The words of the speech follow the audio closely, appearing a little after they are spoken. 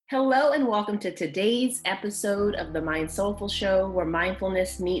Hello and welcome to today's episode of the Mind Soulful Show, where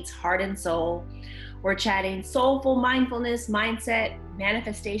mindfulness meets heart and soul. We're chatting soulful mindfulness, mindset,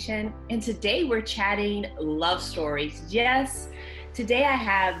 manifestation, and today we're chatting love stories. Yes, today I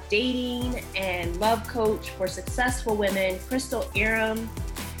have dating and love coach for successful women, Irom.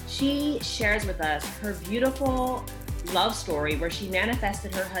 She shares with us her beautiful love story where she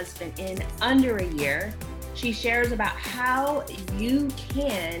manifested her husband in under a year. She shares about how you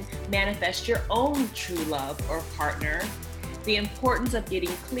can manifest your own true love or partner, the importance of getting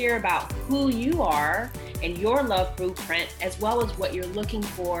clear about who you are and your love blueprint, as well as what you're looking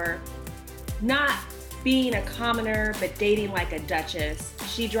for, not being a commoner, but dating like a duchess.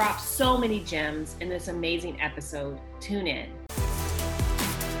 She drops so many gems in this amazing episode. Tune in.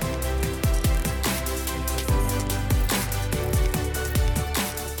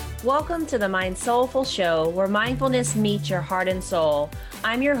 Welcome to the Mind Soulful Show, where mindfulness meets your heart and soul.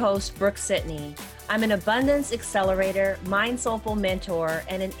 I'm your host, Brooke Sitney. I'm an abundance accelerator, mind soulful mentor,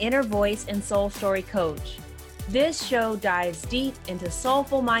 and an inner voice and soul story coach. This show dives deep into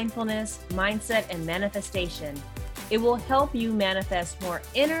soulful mindfulness, mindset, and manifestation. It will help you manifest more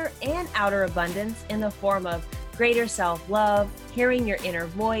inner and outer abundance in the form of greater self-love, hearing your inner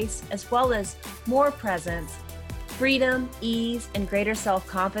voice, as well as more presence, freedom, ease, and greater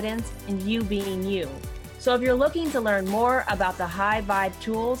self-confidence in you being you. So if you're looking to learn more about the high vibe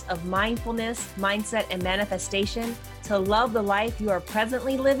tools of mindfulness, mindset, and manifestation to love the life you are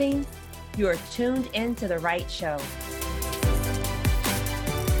presently living, you are tuned into the right show.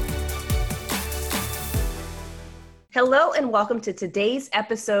 Hello and welcome to today's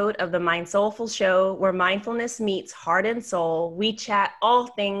episode of the Mind Soulful Show, where mindfulness meets heart and soul. We chat all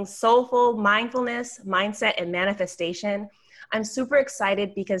things soulful, mindfulness, mindset, and manifestation. I'm super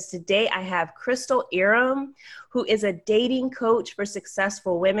excited because today I have Irom, who is a dating coach for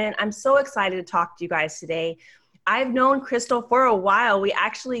successful women. I'm so excited to talk to you guys today. I've known Crystal for a while. We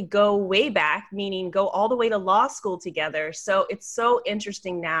actually go way back, meaning go all the way to law school together. So it's so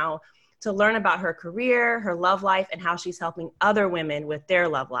interesting now to learn about her career, her love life, and how she's helping other women with their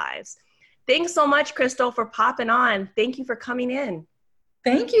love lives. Thanks so much, Crystal, for popping on. Thank you for coming in.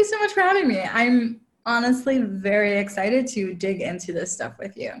 Thank you so much for having me. I'm honestly very excited to dig into this stuff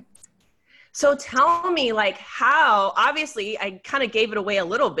with you. So tell me, how, obviously, I kind of gave it away a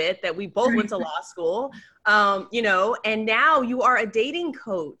little bit that we both went to law school, and now you are a dating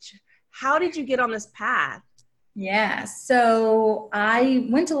coach. How did you get on this path? Yeah, so I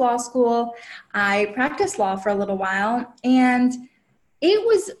went to law school. I practiced law for a little while, and it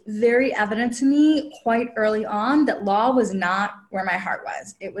was very evident to me quite early on that law was not where my heart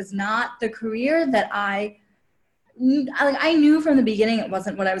was. It was not the career that I knew from the beginning it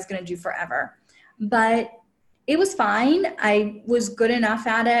wasn't what I was going to do forever. But it was fine. I was good enough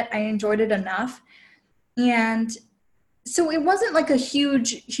at it. I enjoyed it enough. And so it wasn't like a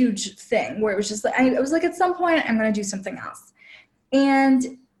huge thing where it was just like, I was like, at some point I'm going to do something else.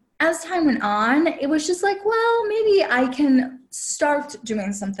 And as time went on, it was just like, well, maybe I can start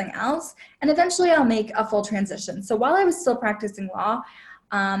doing something else and eventually I'll make a full transition. So while I was still practicing law,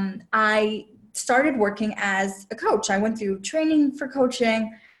 I started working as a coach. I went through training for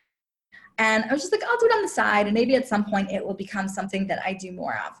coaching and I was just like, I'll do it on the side and maybe at some point it will become something that I do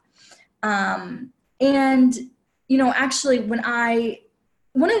more of. Actually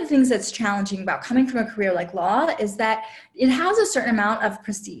one of the things that's challenging about coming from a career like law is that it has a certain amount of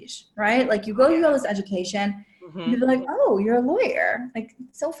prestige, right? Like you go through all this education, you're like, oh, you're a lawyer, like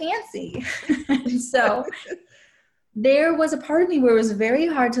so fancy. So there was a part of me where it was very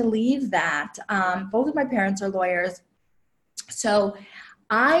hard to leave that. Both of my parents are lawyers. So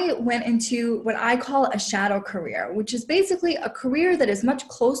I went into what I call a shadow career, which is basically a career that is much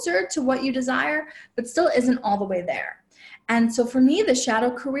closer to what you desire, but still isn't all the way there. And so for me, the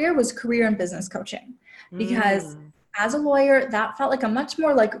shadow career was career and business coaching, because as a lawyer, that felt like a much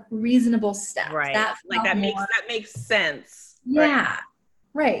more like reasonable step. Right. That makes sense. Yeah.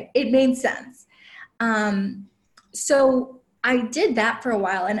 Right. It made sense. So I did that for a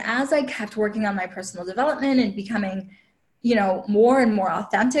while. And as I kept working on my personal development and becoming, more and more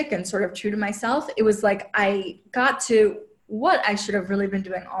authentic and sort of true to myself, it was like I got to what I should have really been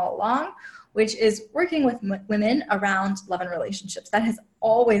doing all along, which is working with women around love and relationships. That has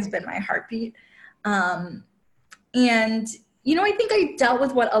always been my heartbeat. I think I dealt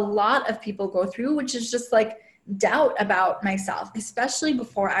with what a lot of people go through, which is just like doubt about myself, especially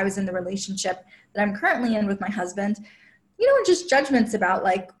before I was in the relationship that I'm currently in with my husband. Just judgments about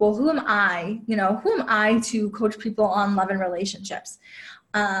like, well, who am I? Who am I to coach people on love and relationships?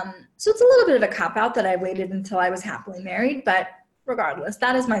 So it's a little bit of a cop-out that I waited until I was happily married, but regardless,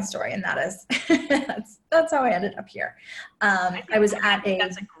 that is my story, and that is that's how I ended up here. I was at a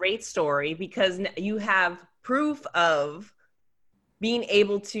That's a great story because you have proof of being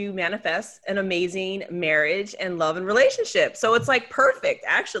able to manifest an amazing marriage and love and relationship. So it's like perfect,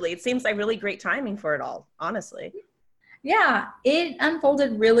 actually. It seems like really great timing for it all, honestly. Yeah, it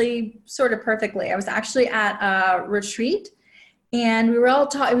unfolded really sort of perfectly. I was actually at a retreat, and we were all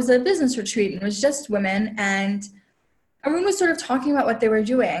it was a business retreat, and it was just women, and everyone was sort of talking about what they were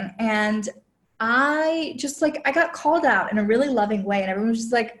doing. And I got called out in a really loving way. And everyone was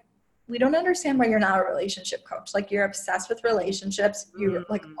just like, we don't understand why you're not a relationship coach. Like, you're obsessed with relationships. You're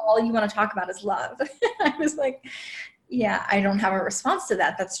like, all you want to talk about is love. I was like, yeah, I don't have a response to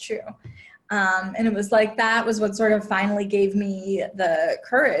that. That's true. And it was like, that was what sort of finally gave me the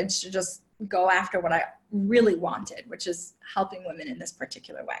courage to just go after what I really wanted, which is helping women in this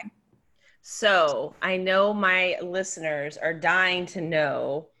particular way. So I know my listeners are dying to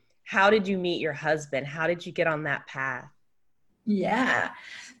know, how did you meet your husband? How did you get on that path? Yeah.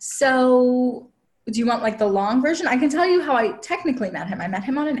 So do you want like the long version? I can tell you how I technically met him. I met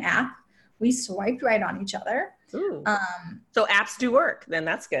him on an app. We swiped right on each other. Ooh. So apps do work, then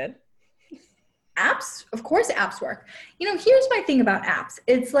that's good. Apps, of course apps work. Here's my thing about apps.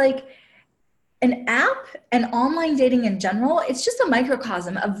 It's like an app and online dating in general, it's just a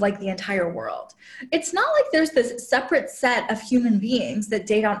microcosm of like the entire world. It's not like there's this separate set of human beings that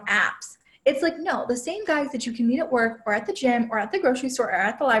date on apps. It's like, no, the same guys that you can meet at work or at the gym or at the grocery store or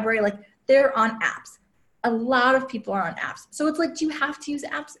at the library, like they're on apps. A lot of people are on apps. So it's like, do you have to use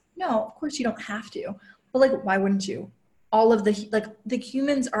apps? No, of course you don't have to. But like, why wouldn't you? All of the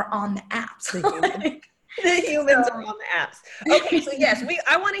humans are on the apps. The humans are on the apps. Okay, so yes,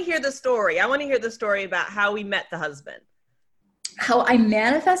 I want to hear the story. I want to hear the story about how we met the husband. How I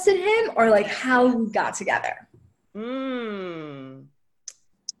manifested him, or like how we got together?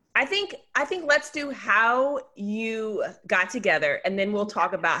 I think let's do how you got together, and then we'll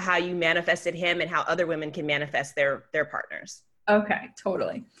talk about how you manifested him and how other women can manifest their partners. Okay,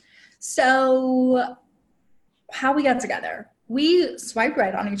 totally. So how we got together. We swiped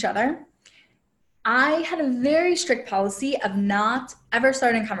right on each other. I had a very strict policy of not ever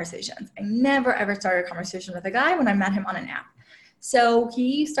starting conversations. I never, ever started a conversation with a guy when I met him on an app. So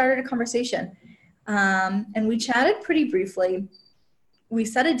he started a conversation, and we chatted pretty briefly. We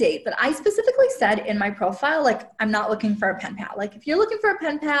set a date, but I specifically said in my profile, like, I'm not looking for a pen pal. Like, if you're looking for a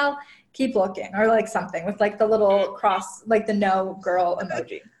pen pal, keep looking, or like something with like the little cross, like the no girl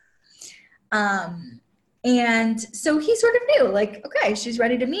emoji. And so he sort of knew, like, okay, she's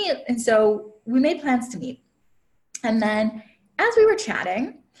ready to meet. And so we made plans to meet. And then as we were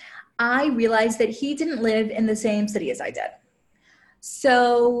chatting, I realized that he didn't live in the same city as I did.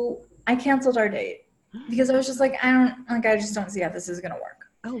 So I canceled our date because I was just like, I just don't see how this is going to work.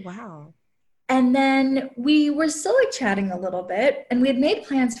 Oh, wow. And then we were still like chatting a little bit, and we had made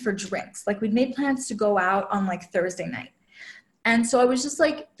plans for drinks. Like, we'd made plans to go out on like Thursday night. And so I was just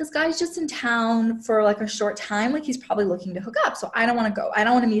like, this guy's just in town for like a short time. Like, he's probably looking to hook up. So I don't want to go. I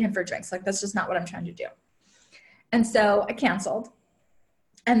don't want to meet him for drinks. Like, that's just not what I'm trying to do. And so I canceled.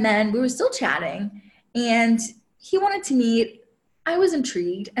 And then we were still chatting, and he wanted to meet. I was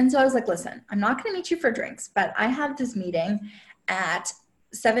intrigued. And so I was like, listen, I'm not going to meet you for drinks, but I have this meeting at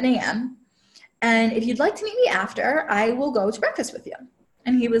 7 a.m. And if you'd like to meet me after, I will go to breakfast with you.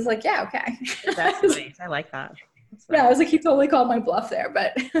 And he was like, yeah, okay. That's nice. I like that. Yeah, I was like, he totally called my bluff there.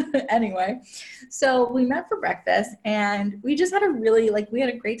 But anyway, so we met for breakfast, and we just had we had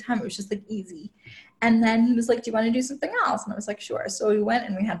a great time. It was just like easy. And then he was like, do you want to do something else? And I was like, sure. So we went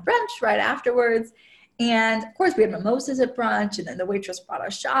and we had brunch right afterwards. And of course we had mimosas at brunch, and then the waitress brought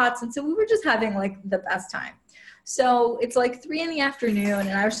us shots. And so we were just having like the best time. So it's like 3 p.m,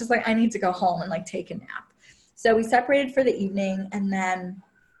 and I was just like, I need to go home and like take a nap. So we separated for the evening, and then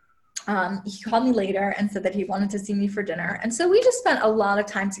he called me later and said that he wanted to see me for dinner. And so we just spent a lot of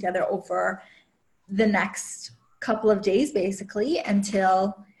time together over the next couple of days, basically,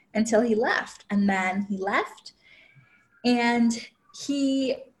 until he left. And then he left, and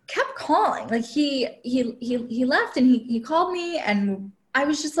he kept calling. Like he left, and he called me, and I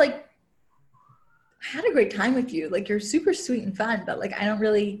was just like, I had a great time with you. Like, you're super sweet and fun, but like, I don't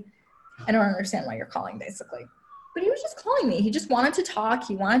understand why you're calling, basically. But he was just calling me. He just wanted to talk.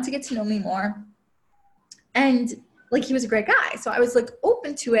 He wanted to get to know me more. And like, he was a great guy. So I was like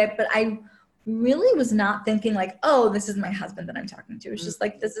open to it, but I really was not thinking like, oh, this is my husband that I'm talking to. It's just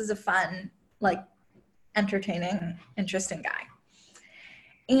like, this is a fun, like, entertaining, interesting guy.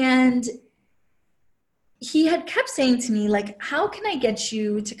 And he had kept saying to me, like, how can I get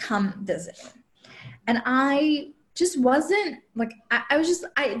you to come visit me? And I just wasn't like, I was just,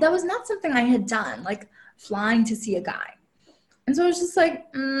 that was not something I had done, like flying to see a guy. And so I was just like,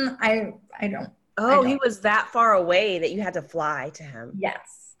 I don't. Oh, he was that far away that you had to fly to him.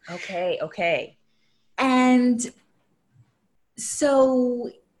 Yes. Okay. And so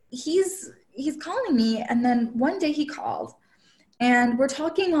he's calling me, and then one day he called, and we're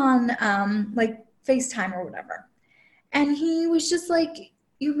talking on like FaceTime or whatever. And he was just like,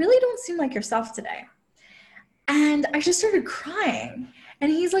 you really don't seem like yourself today. And I just started crying.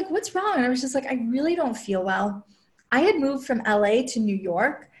 And he's like, what's wrong? And I was just like, I really don't feel well. I had moved from LA to New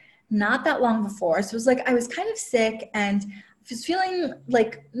York not that long before. So it was like I was kind of sick and just feeling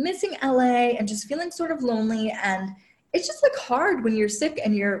like missing LA and just feeling sort of lonely. And it's just like hard when you're sick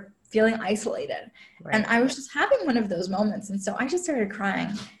and you're feeling isolated. Right. And I was just having one of those moments. And so I just started crying.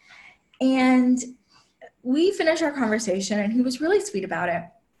 And we finished our conversation, and he was really sweet about it.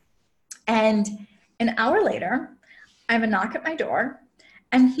 And an hour later, I have a knock at my door,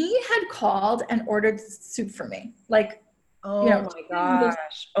 and he had called and ordered soup for me. Like, oh, you know, my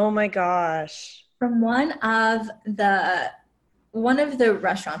gosh. From one of the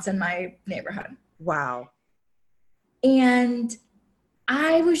restaurants in my neighborhood. Wow. And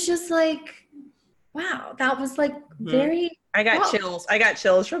I was just like, wow, that was like very. I got chills. I got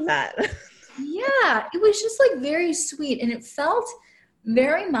chills from that. Yeah, it was just like very sweet, and it felt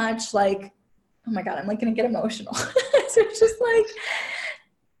very much like, oh my God, I'm like gonna get emotional. So it's just like,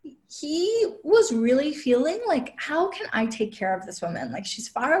 he was really feeling like, how can I take care of this woman? Like, she's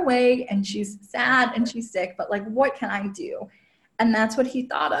far away and she's sad and she's sick, but like, what can I do? And that's what he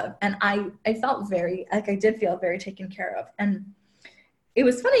thought of. And I felt very, like, I did feel very taken care of. And it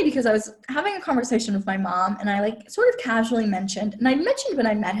was funny because I was having a conversation with my mom, and I like sort of casually mentioned, and I mentioned when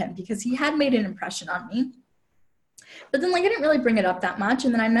I met him because he had made an impression on me, but then like I didn't really bring it up that much.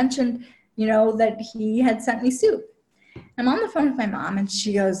 And then I mentioned, you know, that he had sent me soup. I'm on the phone with my mom, and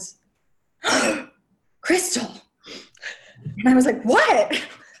she goes, Crystal. And I was like, what?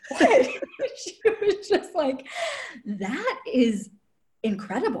 She was just like, that is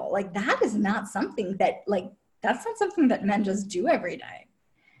incredible. Like, that is not something that that's not something that men just do every day.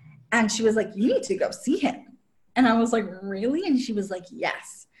 And she was like, you need to go see him. And I was like, really? And she was like,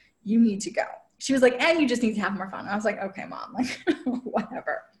 yes, you need to go. She was like, and you just need to have more fun. And I was like, okay, Mom, like,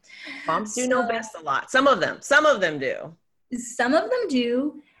 whatever. Moms do know best a lot. Some of them do. Some of them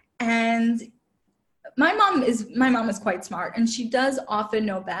do. And my mom is quite smart, and she does often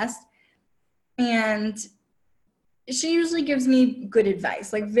know best. And she usually gives me good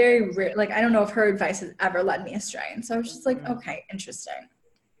advice, like very rare. Like, I don't know if her advice has ever led me astray. And so I was just like, okay, interesting.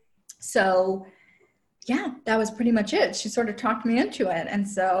 So yeah, that was pretty much it. She sort of talked me into it. And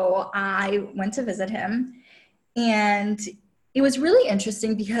so I went to visit him, and it was really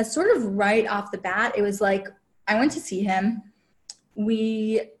interesting because sort of right off the bat, it was like, I went to see him.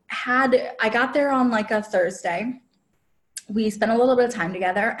 I got there on like a Thursday. We spent a little bit of time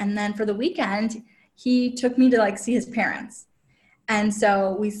together. And then for the weekend, he took me to like see his parents. And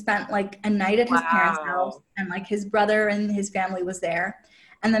so we spent like a night at his parents' house, and like his brother and his family was there.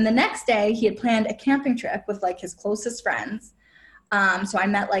 And then the next day he had planned a camping trip with like his closest friends. So I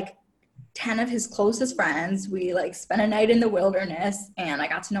met like 10 of his closest friends. We like spent a night in the wilderness, and I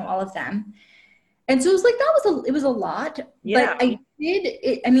got to know all of them. And so it was like, it was a lot, yeah. But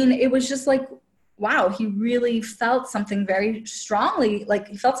it was just like, wow, he really felt something very strongly. Like,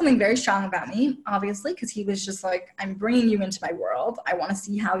 he felt something very strong about me, obviously, because he was just like, I'm bringing you into my world. I want to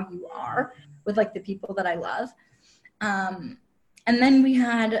see how you are with like the people that I love. And then we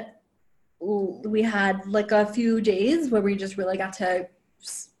had like a few days where we just really got to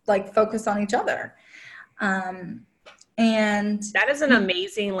like focus on each other. And that is an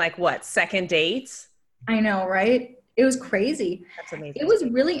amazing, like, second date? I know, right? It was crazy. That's amazing. It was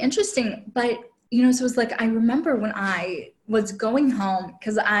really interesting. But, you know, so it was like, I remember when I was going home,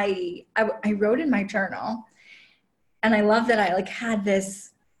 because I wrote in my journal, and I love that I like had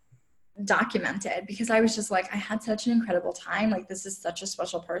this documented, because I was just like, I had such an incredible time. Like, this is such a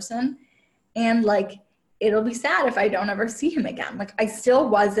special person. And like, it'll be sad if I don't ever see him again. Like, I still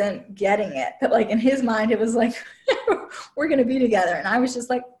wasn't getting it, but like in his mind, it was like, we're going to be together. And I was just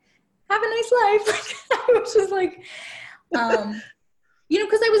like, have a nice life. Like, I was just like, you know,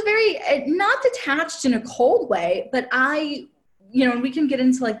 cause I was very, not detached in a cold way, but you know, we can get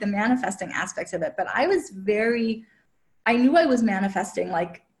into like the manifesting aspects of it, but I knew I was manifesting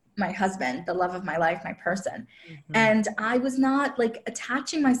like my husband, the love of my life, my person. Mm-hmm. And I was not like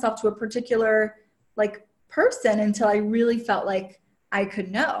attaching myself to a particular like person until I really felt like I could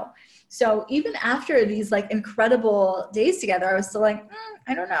know. So even after these like incredible days together, I was still like,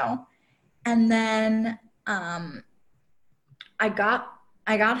 I don't know. And then I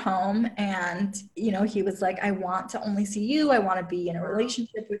got home and, he was like, I want to only see you. I want to be in a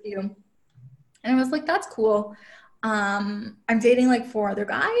relationship with you. And I was like, that's cool. I'm dating like 4 other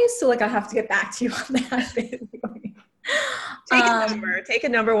guys. So like, I have to get back to you on that. Basically. Take a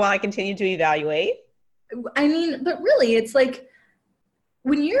number while I continue to evaluate. I mean, but really it's like,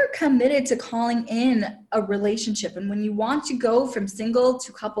 when you're committed to calling in a relationship and when you want to go from single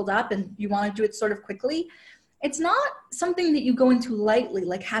to coupled up and you want to do it sort of quickly, it's not something that you go into lightly,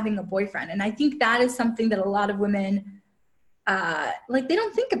 like having a boyfriend. And I think that is something that a lot of women, they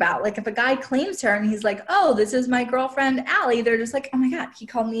don't think about. Like if a guy claims her and he's like, oh, this is my girlfriend, Allie, they're just like, oh my God, he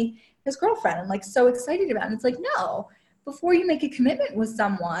called me his girlfriend. I'm like so excited about it. And it's like, no, before you make a commitment with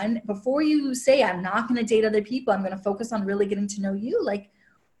someone, before you say, I'm not going to date other people, I'm going to focus on really getting to know you. Like,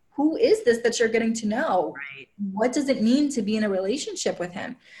 who is this that you're getting to know? Right. What does it mean to be in a relationship with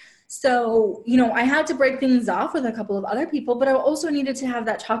him? So, I had to break things off with a couple of other people, but I also needed to have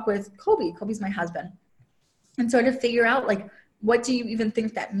that talk with Kobe. Kobe's my husband. And so to figure out, like, what do you even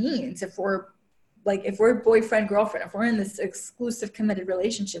think that means? If we're boyfriend, girlfriend, if we're in this exclusive committed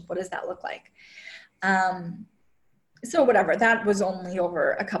relationship, what does that look like? So whatever, that was only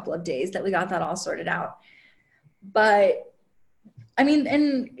over a couple of days that we got that all sorted out. But I mean,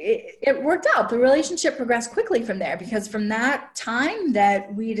 and it worked out. The relationship progressed quickly from there because from that time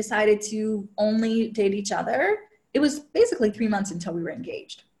that we decided to only date each other, it was basically 3 months until we were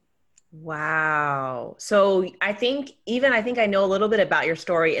engaged. Wow. So I think I know a little bit about your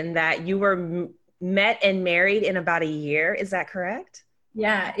story in that you were met and married in about a year. Is that correct?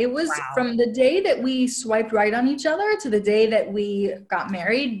 Yeah, it was from the day that we swiped right on each other to the day that we got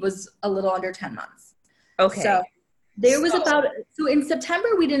married was a little under 10 months. Okay. So in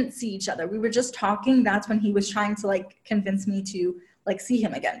September, we didn't see each other. We were just talking. That's when he was trying to like convince me to like see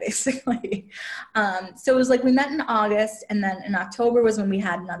him again, basically. So it was like we met in August and then in October was when we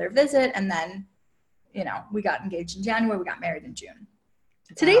had another visit. And then, we got engaged in January. We got married in June.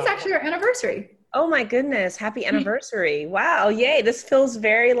 Today's actually our anniversary. Oh my goodness. Happy anniversary. Wow. Yay. This feels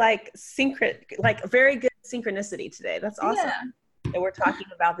very very good synchronicity today. That's awesome that we're talking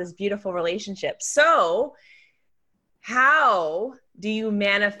about this beautiful relationship. So how do you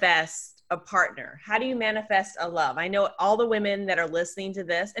manifest a partner? How do you manifest a love? I know all the women that are listening to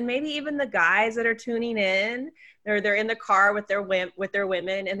this, and maybe even the guys that are tuning in, they're in the car with their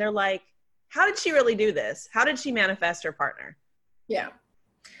women, and they're like, how did she really do this? How did she manifest her partner? Yeah.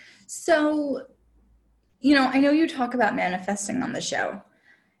 So, I know you talk about manifesting on the show.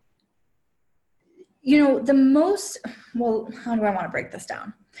 How do I want to break this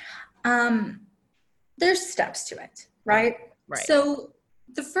down? There's steps to it, right? Right. So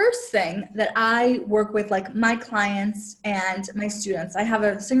the first thing that I work with, like my clients and my students, I have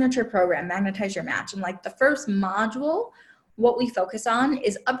a signature program, Magnetize Your Match. And like the first module, what we focus on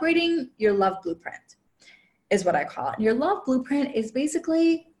is upgrading your love blueprint, is what I call it. Your love blueprint is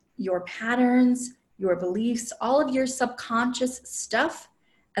basically your patterns, your beliefs, all of your subconscious stuff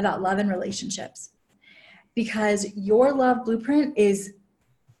about love and relationships. Because your love blueprint is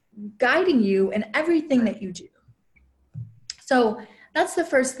guiding you in everything that you do. So that's the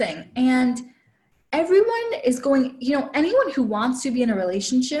first thing. And everyone is going, anyone who wants to be in a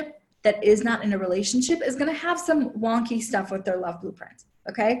relationship that is not in a relationship is going to have some wonky stuff with their love blueprint.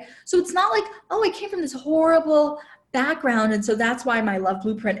 Okay. So it's not like, oh, I came from this horrible background. And so that's why my love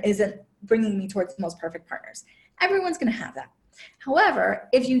blueprint isn't bringing me towards the most perfect partners. Everyone's going to have that. However,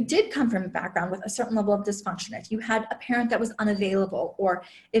 if you did come from a background with a certain level of dysfunction, if you had a parent that was unavailable, or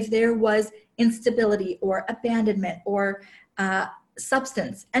if there was instability or abandonment or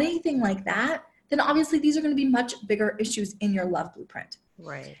substance, anything like that, then obviously these are going to be much bigger issues in your love blueprint.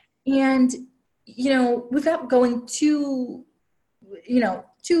 Right. And, without going too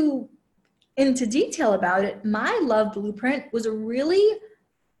into detail about it, my love blueprint was really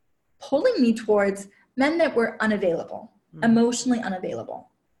pulling me towards men that were unavailable. Emotionally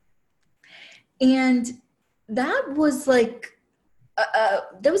unavailable. And that was like,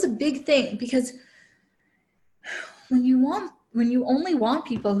 that was a big thing because when you only want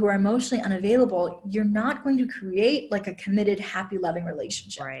people who are emotionally unavailable, you're not going to create like a committed, happy, loving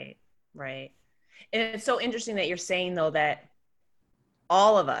relationship. Right. Right. And it's so interesting that you're saying though, that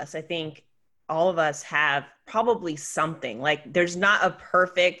all of us have probably something like there's not a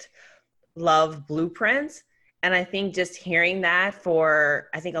perfect love blueprint. And I think just hearing that for,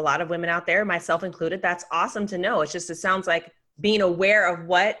 I think a lot of women out there, myself included, that's awesome to know. It sounds like being aware of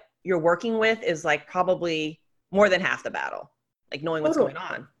what you're working with is like probably more than half the battle, like knowing what's going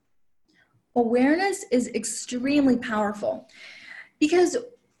on. Awareness is extremely powerful because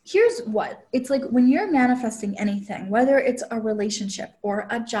here's what it's like when you're manifesting anything, whether it's a relationship or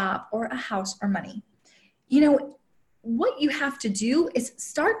a job or a house or money, you know, what you have to do is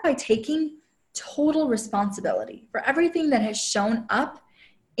start by taking total responsibility for everything that has shown up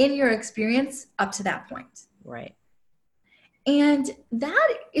in your experience up to that point. Right. And that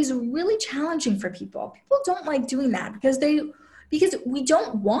is really challenging for people. People don't like doing that because we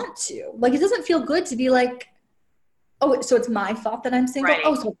don't want to. Like, it doesn't feel good to be like, oh, so it's my fault that I'm single. Right.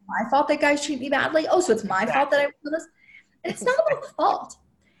 Oh, so it's my fault that guys treat me badly. Oh, so it's my fault that I'm this. And it's not about fault.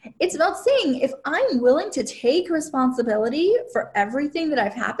 It's about saying, if I'm willing to take responsibility for everything that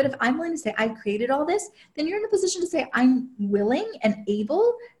I've happened, if I'm willing to say I created all this, then you're in a position to say I'm willing and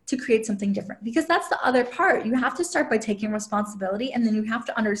able to create something different. Because that's the other part. You have to start by taking responsibility, and then you have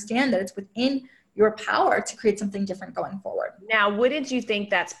to understand that it's within your power to create something different going forward. Now, wouldn't you think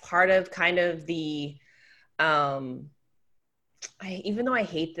that's part of kind of the, even though I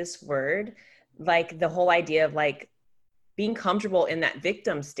hate this word, like the whole idea of like being comfortable in that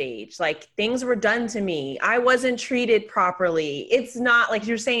victim stage, like things were done to me, I wasn't treated properly. It's not like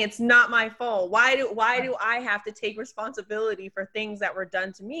you're saying, it's not my fault. Why do I have to take responsibility for things that were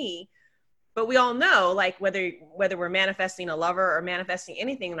done to me? But we all know, like whether we're manifesting a lover or manifesting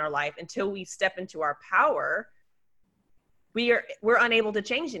anything in our life, until we step into our power, we're unable to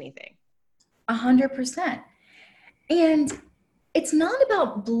change anything. 100%. And it's not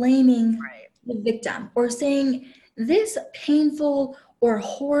about blaming the victim or saying this painful or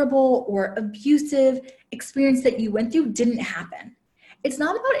horrible or abusive experience that you went through didn't happen. It's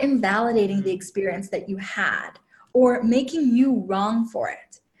not about invalidating the experience that you had or making you wrong for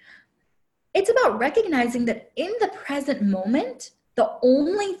it. It's about recognizing that in the present moment, the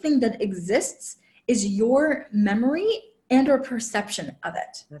only thing that exists is your memory and or perception of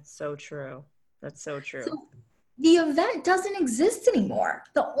it. That's so true. That's so true. So the event doesn't exist anymore.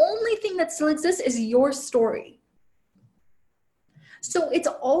 The only thing that still exists is your story. So it's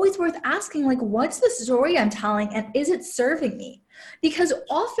always worth asking, like, what's the story I'm telling, and is it serving me? Because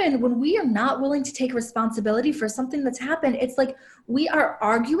often when we are not willing to take responsibility for something that's happened, it's like we are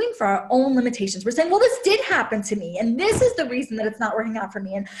arguing for our own limitations. We're saying, well, this did happen to me, and this is the reason that it's not working out for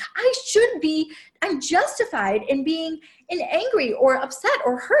me, and I'm justified in being angry or upset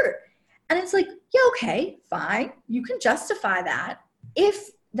or hurt. And it's like, yeah, okay, fine. You can justify that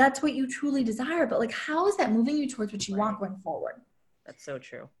if that's what you truly desire, but like, how is that moving you towards what you want going forward? That's so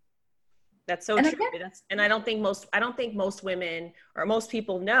true. That's so true. And I don't think most women or most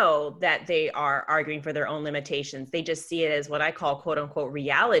people know that they are arguing for their own limitations. They just see it as what I call quote unquote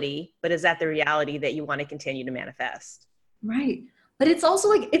reality, but is that the reality that you want to continue to manifest? Right. But it's also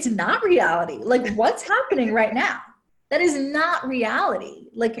like, it's not reality. Like what's happening right now, that is not reality.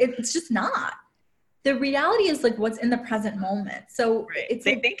 Like it's just not. The reality is like what's in the present moment. So It's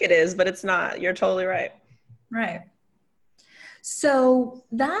they think it is, but it's not. You're totally right. Right. So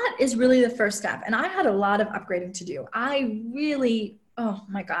that is really the first step. And I had a lot of upgrading to do. I really, oh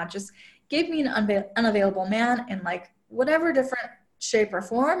my God, just gave me an unavailable man in like whatever different shape or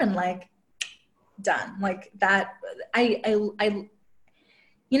form, and like done. Like that, I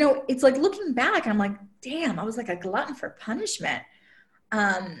you know, it's like looking back, I'm like, damn, I was like a glutton for punishment.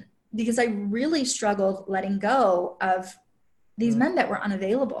 Because I really struggled letting go of these men that were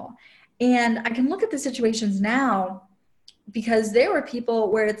unavailable. And I can look at the situations now, because there were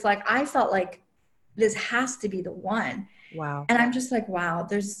people where it's like, I felt like this has to be the one. Wow. And I'm just like, wow,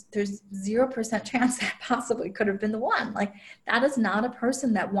 there's 0% chance that possibly could have been the one. Like that is not a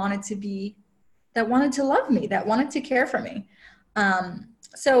person that wanted to love me, that wanted to care for me.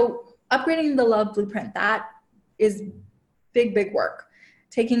 So upgrading the love blueprint, that is big, big work.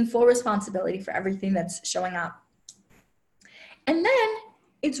 Taking full responsibility for everything that's showing up. And then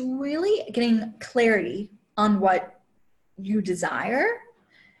it's really getting clarity on what you desire.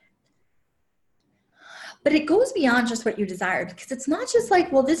 But it goes beyond just what you desire, because it's not just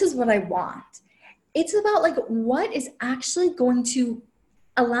like, well, this is what I want. It's about like, what is actually going to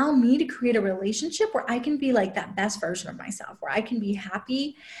allow me to create a relationship where I can be like that best version of myself, where I can be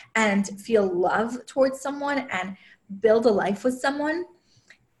happy and feel love towards someone and build a life with someone.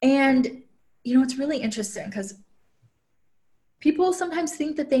 And, you know, it's really interesting because people sometimes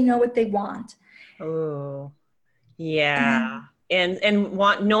think that they know what they want. Oh, yeah. And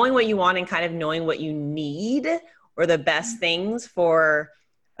knowing what you want and kind of knowing what you need, or the best things for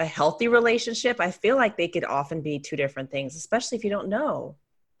a healthy relationship, I feel like they could often be two different things, especially if you don't know.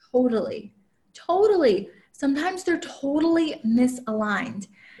 Totally. Sometimes they're totally misaligned.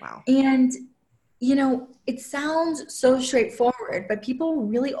 Wow. And, you know, it sounds so straightforward, but people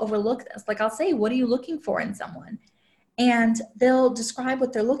really overlook this. Like I'll say, what are you looking for in someone? and they'll describe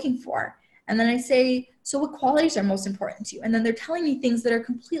what they're looking for. And then I say, so what qualities are most important to you? And then they're telling me things that are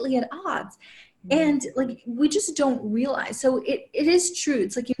completely at odds. And like, we just don't realize. So it is true.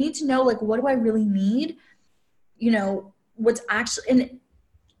 It's like, you need to know, like, what do I really need? You know, what's actually, and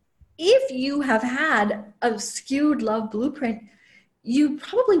if you have had a skewed love blueprint, you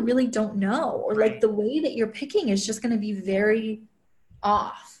probably really don't know, or like the way that you're picking is just going to be very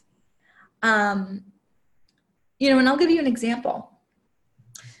off. You know, and I'll give you an example.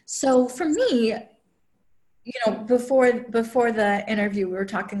 So for me, you know, before the interview, we were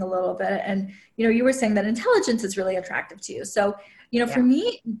talking a little bit, and, you know, you were saying that intelligence is really attractive to you. So, you know, for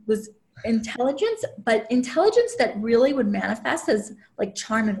me, it was intelligence, but intelligence that really would manifest as like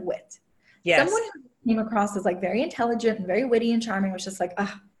charm and wit. Yes. Someone who came across as like very intelligent and very witty and charming was just like,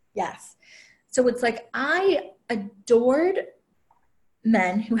 yes. So it's like, I adored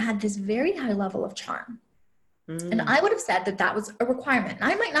men who had this very high level of charm. And I would have said that that was a requirement. And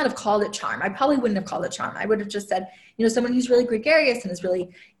I might not have called it charm. I probably wouldn't have called it charm. I would have just said, you know, someone who's really gregarious and is really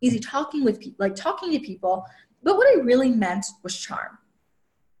easy talking with people, like talking to people. But what I really meant was charm.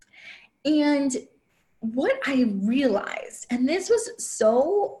 And what I realized, and this was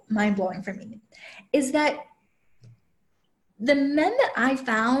so mind-blowing for me, is that the men that I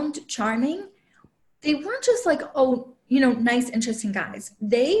found charming, they weren't just like, oh, you know, nice, interesting guys.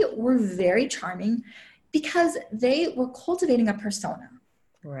 They were very charming because they were cultivating a persona.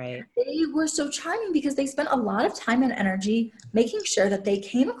 Right. They were so charming because they spent a lot of time and energy making sure that they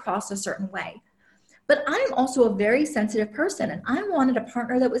came across a certain way. But I'm also a very sensitive person, and I wanted a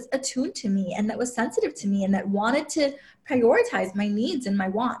partner that was attuned to me and that was sensitive to me and that wanted to prioritize my needs and my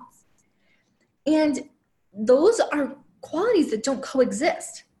wants. And those are qualities that don't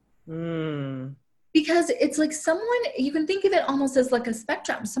coexist. Because it's like someone, you can think of it almost as like a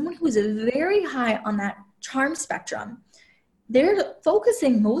spectrum. Someone who is very high on that charm spectrum, they're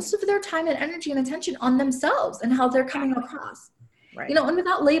focusing most of their time and energy and attention on themselves and how they're coming across. Right. You know, and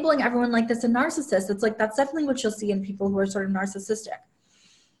without labeling everyone like this a narcissist, it's like, that's definitely what you'll see in people who are sort of narcissistic.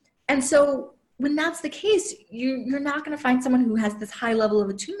 And so when that's the case, you're not going to find someone who has this high level of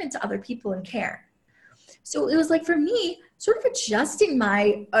attunement to other people and care. So it was like, for me, sort of adjusting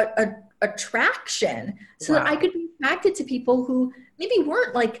my attraction so that I could be attracted to people who maybe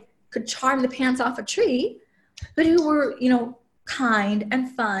weren't like, could charm the pants off a tree, but who were, you know, kind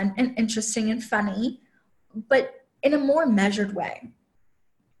and fun and interesting and funny, but in a more measured way.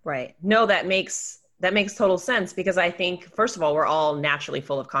 Right. No, that makes total sense, because I think, first of all, we're all naturally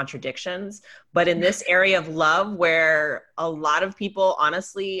full of contradictions, but in this area of love where a lot of people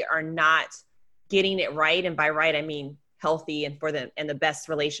honestly are not getting it right, and by right, I mean healthy and for them and the best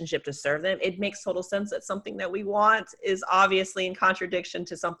relationship to serve them, it makes total sense that something that we want is obviously in contradiction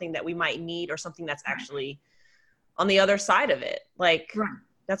to something that we might need, or something that's actually on the other side of it. Like,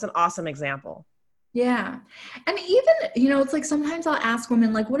 that's an awesome example. Yeah. And even, you know, it's like, sometimes I'll ask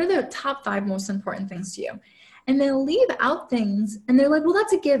women, like, what are the top 5 most important things to you? And they'll leave out things and they're like, well,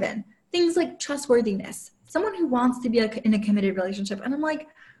 that's a given. Things like trustworthiness, someone who wants to be in a committed relationship. And I'm like,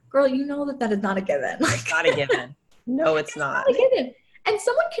 girl, you know that is not a given. It's not a given. No, it's not a given. And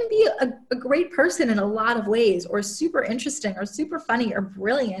someone can be a great person in a lot of ways, or super interesting or super funny or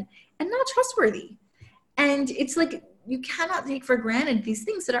brilliant, and not trustworthy. And it's like, you cannot take for granted these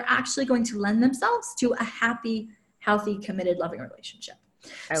things that are actually going to lend themselves to a happy, healthy, committed, loving relationship.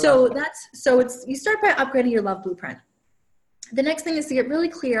 So you start by upgrading your love blueprint. The next thing is to get really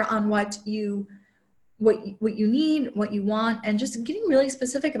clear on what you need, what you want, and just getting really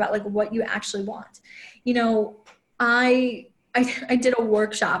specific about like what you actually want. You know, I did a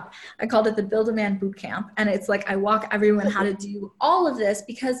workshop. I called it the Build a Man Boot Camp. And it's like, I walk everyone how to do all of this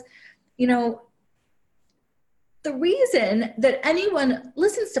because, you know, the reason that anyone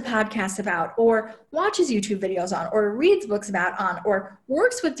listens to podcasts about, or watches YouTube videos on, or reads books about or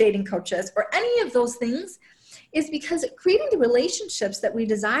works with dating coaches, or any of those things, is because creating the relationships that we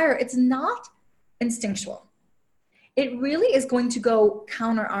desire, it's not instinctual. It really is going to go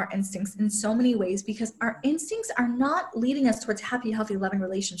counter our instincts in so many ways, because our instincts are not leading us towards happy, healthy, loving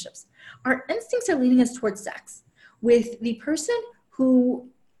relationships. Our instincts are leading us towards sex with the person who,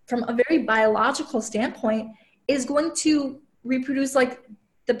 from a very biological standpoint, is going to reproduce like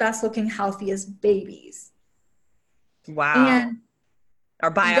the best looking, healthiest babies. Wow. And our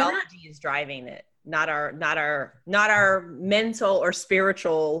biology is driving it, not our mental or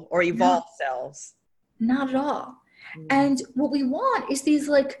spiritual or evolved selves. Not at all. And what we want is these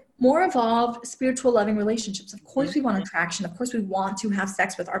like more evolved, spiritual, loving relationships. Of course we want attraction. Of course we want to have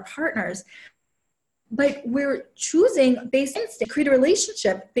sex with our partners. but we're choosing based on instinct, create a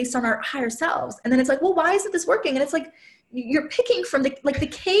relationship based on our higher selves. And then it's like, well, why isn't this working? And it's like, you're picking from the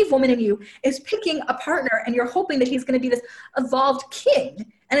cave woman in you is picking a partner, and you're hoping that he's going to be this evolved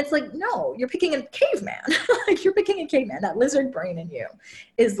king. And it's like, no, you're picking a caveman. Like, you're picking a caveman. That lizard brain in you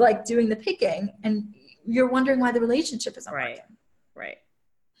is like doing the picking, and you're wondering why the relationship isn't working. Right.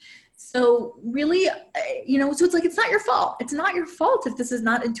 So really, so it's like, it's not your fault. It's not your fault if this is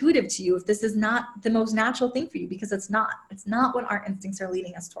not intuitive to you, if this is not the most natural thing for you, because it's not what our instincts are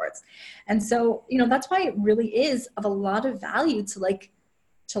leading us towards. And so, that's why it really is of a lot of value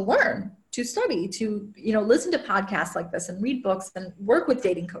to learn, to study, to, listen to podcasts like this and read books and work with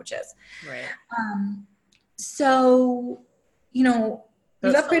dating coaches. Right. So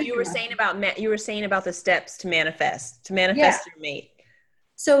you were saying about the steps to manifest your mate.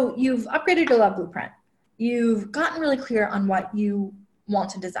 So you've upgraded your love blueprint. You've gotten really clear on what you want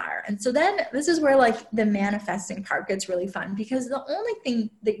to desire. And so then this is where like the manifesting part gets really fun, because the only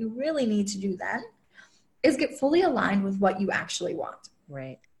thing that you really need to do then is get fully aligned with what you actually want.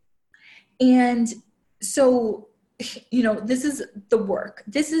 Right. And so, this is the work.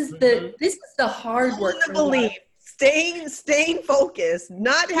 This is the hard work. To believe. Staying focused,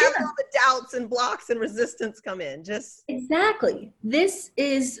 not having all the doubts and blocks and resistance come in. Just exactly. This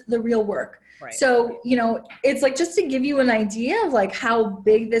is the real work. Right. So, it's like, just to give you an idea of like how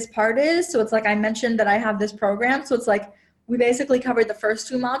big this part is. So it's like, I mentioned that I have this program. So it's like, we basically covered the first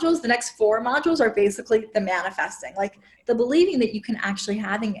 2 modules. The next 4 modules are basically the manifesting, like the believing that you can actually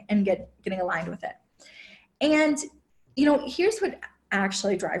having and getting aligned with it. And, here's what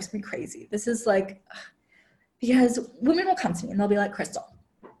actually drives me crazy. This is like, because women will come to me and they'll be like, Crystal,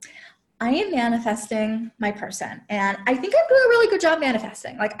 I am manifesting my person, and I think I'm doing a really good job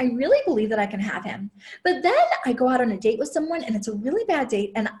manifesting. Like, I really believe that I can have him. But then I go out on a date with someone and it's a really bad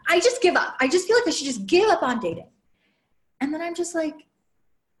date, and I just give up. I just feel like I should just give up on dating. And then I'm just like,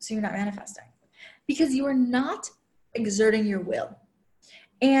 so you're not manifesting, because you are not exerting your will.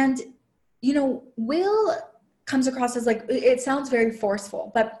 And, will comes across as like, it sounds very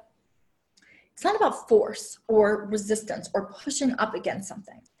forceful, but it's not about force or resistance or pushing up against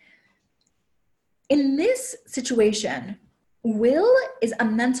something. In this situation, will is a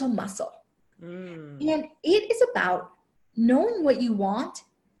mental muscle. And it is about knowing what you want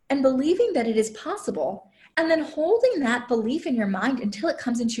and believing that it is possible, and then holding that belief in your mind until it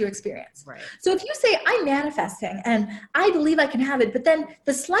comes into your experience. Right. So if you say, I'm manifesting and I believe I can have it, but then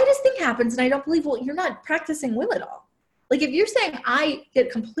the slightest thing happens and I don't believe, well, you're not practicing will at all. Like, if you're saying, I get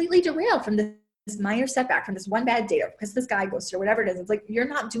completely derailed from this minor setback, from this one bad date, or because this guy goes through, whatever it is, it's like, you're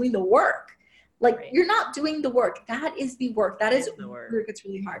not doing the work. Like, right. You're not doing the work. That is the work. That is where it gets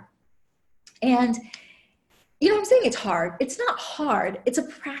really hard. And, I'm saying it's hard. It's not hard. It's a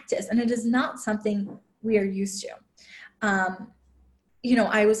practice, and it is not something we are used to.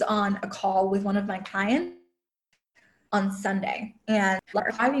 I was on a call with one of my clients on Sunday, and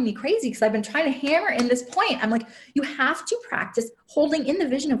they're driving me crazy because I've been trying to hammer in this point. I'm like, you have to practice holding in the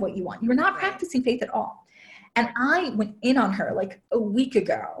vision of what you want. You're not practicing faith at all. And I went in on her like a week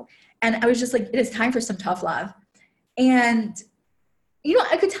ago, and I was just like, it is time for some tough love. And,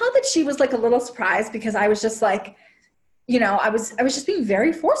 I could tell that she was like a little surprised, because I was just like, I was just being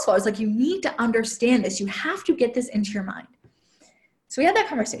very forceful. I was like, you need to understand this. You have to get this into your mind. So we had that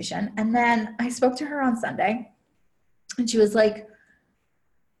conversation, and then I spoke to her on Sunday, and she was like,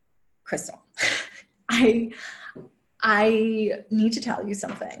 Crystal, I need to tell you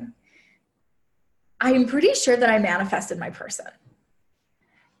something. I am pretty sure that I manifested my person.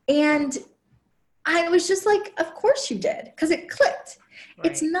 And I was just like, of course you did, because it clicked.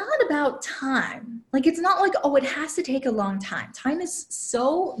 Right. It's not about time. Like, it's not like, oh, it has to take a long time. Time is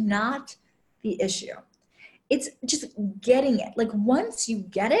so not the issue. It's just getting it. Like, once you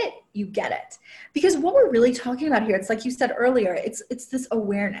get it, you get it. Because what we're really talking about here, it's like you said earlier, it's this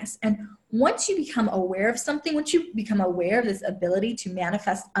awareness. And once you become aware of something, once you become aware of this ability to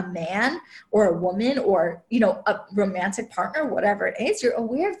manifest a man or a woman or, a romantic partner, whatever it is, you're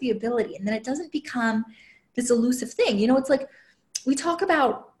aware of the ability. And then it doesn't become this elusive thing. It's like, we talk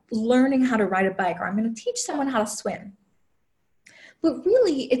about learning how to ride a bike, or I'm going to teach someone how to swim. But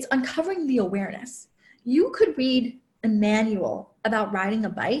really, it's uncovering the awareness. You could read a manual about riding a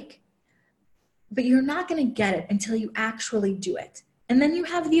bike, but you're not going to get it until you actually do it. And then you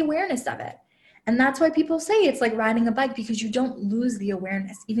have the awareness of it. And that's why people say it's like riding a bike, because you don't lose the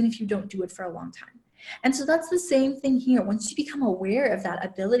awareness, even if you don't do it for a long time. And so that's the same thing here. Once you become aware of that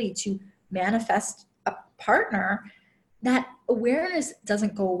ability to manifest a partner, that awareness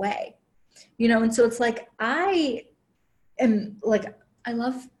doesn't go away. And so it's like, I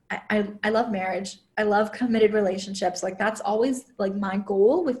love I love marriage. I love committed relationships. Like that's always like my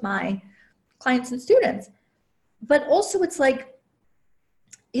goal with my clients and students. But also it's like,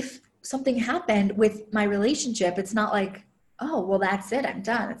 if something happened with my relationship, it's not like, oh, well, that's it, I'm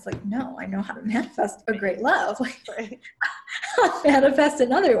done. It's like, no, I know how to manifest a great love. Like, I'll manifest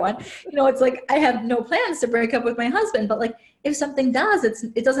another one. You know, it's like, I have no plans to break up with my husband, but like, if something does,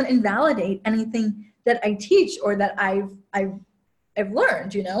 it doesn't invalidate anything that I teach or that I've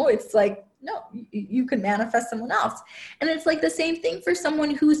learned, you know. It's like, no, you can manifest someone else. And it's like the same thing for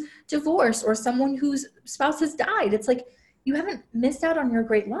someone who's divorced or someone whose spouse has died. It's like, you haven't missed out on your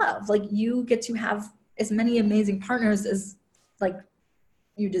great love. Like you get to have as many amazing partners as like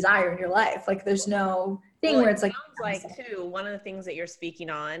you desire in your life. Like there's no thing where it's like, sounds like too, one of the things that you're speaking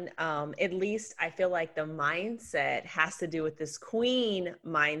on, at least I feel like the mindset has to do with this queen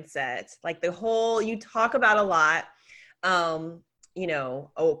mindset. Like the whole, you talk about a lot, you know,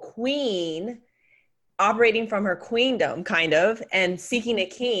 a queen operating from her queendom kind of and seeking a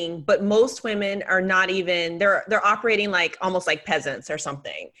king, but most women are not even, they're operating like almost like peasants or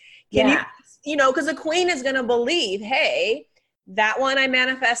something. You know, because a queen is going to believe, hey, that one I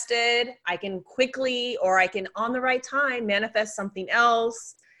manifested, I can quickly, or I can on the right time manifest something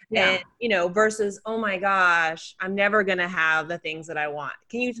else. And, you know, versus, oh my gosh, I'm never going to have the things that I want.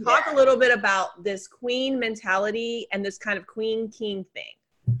 Can you talk a little bit about this queen mentality and this kind of queen king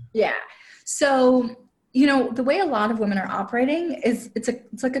thing? Yeah. So, you know, the way a lot of women are operating is it's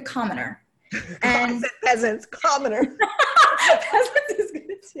like a commoner. And peasants, commoner. Peasants is good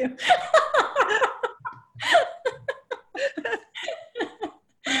too.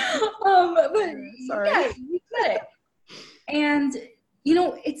 But sorry. Yeah, you get it. And you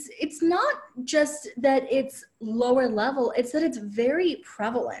know, it's not just that it's lower level, it's that it's very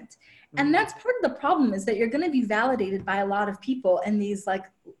prevalent. And that's part of the problem, is that you're going to be validated by a lot of people in these like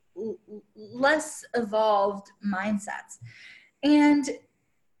less evolved mindsets. And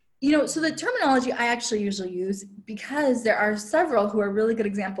you know, so the terminology I actually usually use, because there are several who are really good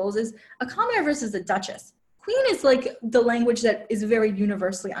examples, is a commoner versus a duchess. Queen is like the language that is very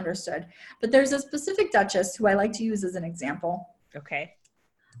universally understood, but there's a specific duchess who I like to use as an example. Okay.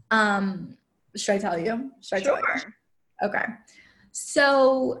 Should I tell you? Sure. Okay.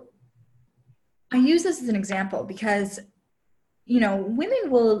 So I use this as an example because, you know, women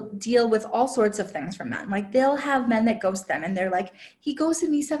will deal with all sorts of things from men. Like they'll have men that ghost them and they're like, he ghosted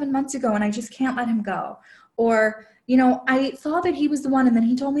me 7 months ago and I just can't let him go. Or, you know, I thought that he was the one and then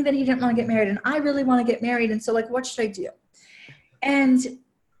he told me that he didn't want to get married and I really want to get married. And so like, what should I do? And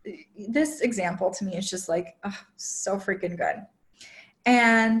this example to me is just like, oh, so freaking good.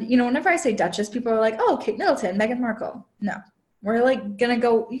 And, you know, whenever I say Duchess, people are like, oh, Kate Middleton, Meghan Markle. No, we're like going to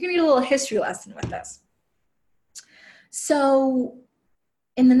go, you can need a little history lesson with this. So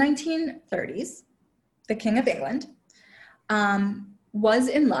in the 1930s, the King of England was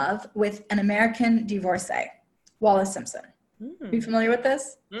in love with an American divorcee, Wallis Simpson. Are you familiar with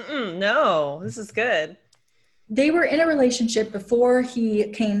this? No, this is good. They were in a relationship before he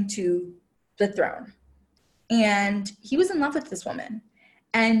came to the throne. And he was in love with this woman.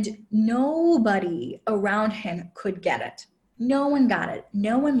 And nobody around him could get it. No one got it.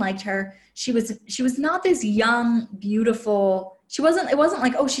 No one liked her. She was not this young, beautiful. It wasn't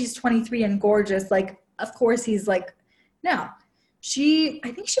like, oh, she's 23 and gorgeous. Like, of course he's like, no.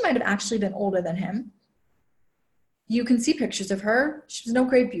 I think she might have actually been older than him. You can see pictures of her. She was no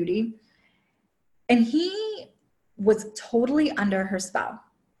great beauty. And he was totally under her spell.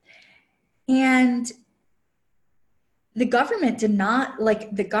 And the government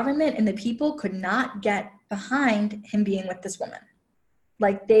and the people could not get behind him being with this woman.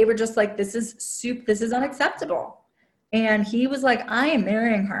 Like they were just like, this is unacceptable. And he was like, I am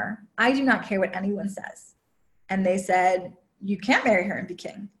marrying her. I do not care what anyone says. And they said, you can't marry her and be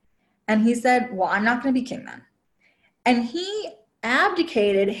king. And he said, well, I'm not going to be king then. And he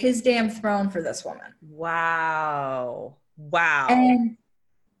abdicated his damn throne for this woman. Wow. And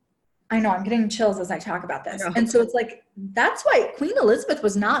I know I'm getting chills as I talk about this. And so it's like, that's why Queen Elizabeth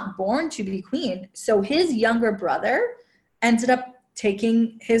was not born to be queen. So his younger brother ended up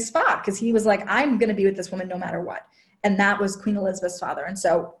taking his spot because he was like, I'm going to be with this woman no matter what. And that was Queen Elizabeth's father. And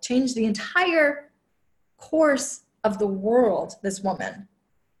so changed the entire course of the world, this woman.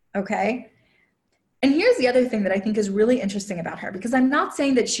 Okay. And here's the other thing that I think is really interesting about her, because I'm not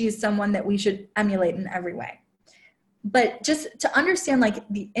saying that she is someone that we should emulate in every way, but just to understand like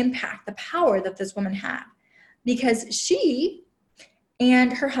the impact, the power that this woman had, because she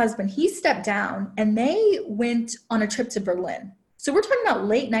and her husband, he stepped down and they went on a trip to Berlin. So we're talking about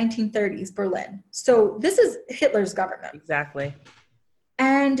late 1930s Berlin. So this is Hitler's government. Exactly.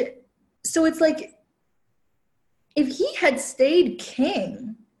 And And so it's like, if he had stayed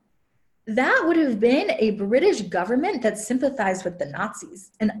king, that would have been a British government that sympathized with the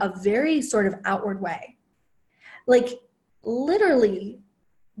Nazis in a very sort of outward way. Like, literally,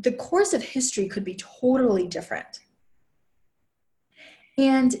 the course of history could be totally different.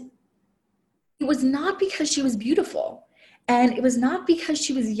 And it was not because she was beautiful, and it was not because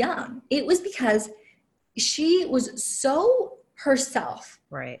she was young. It was because she was so herself.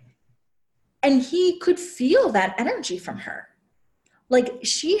 Right. And he could feel that energy from her. Like,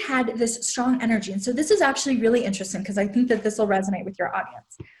 she had this strong energy. And so this is actually really interesting, because I think that this will resonate with your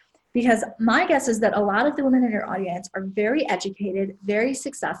audience. Because my guess is that a lot of the women in your audience are very educated, very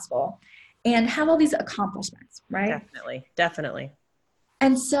successful, and have all these accomplishments, right? Definitely.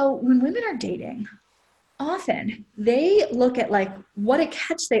 And so when women are dating, often they look at like what a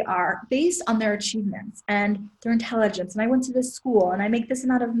catch they are based on their achievements and their intelligence. And I went to this school and I make this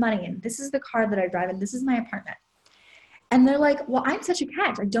amount of money, and this is the car that I drive, and this is my apartment. And they're like, well, I'm such a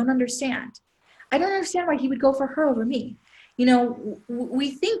catch. I don't understand. I don't understand why he would go for her over me. You know,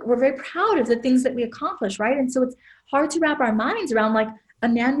 we think we're very proud of the things that we accomplish, right? And so it's hard to wrap our minds around, like, a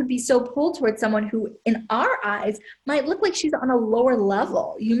man would be so pulled towards someone who, in our eyes, might look like she's on a lower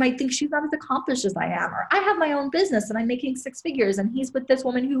level. You might think she's not as accomplished as I am, or I have my own business and I'm making 6 figures, and he's with this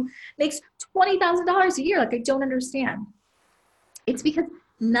woman who makes $20,000 a year. Like, I don't understand. It's because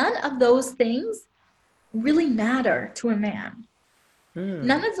none of those things really matter to a man.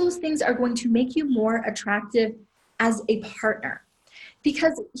 None of those things are going to make you more attractive as a partner,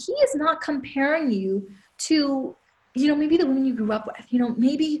 because he is not comparing you to, you know, maybe the woman you grew up with. You know,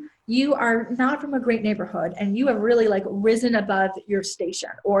 maybe you are not from a great neighborhood and you have really like risen above your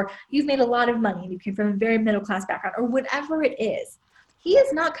station, or you've made a lot of money and you came from a very middle class background, or whatever it is. He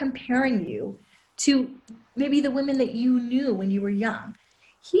is not comparing you to maybe the women that you knew when you were young.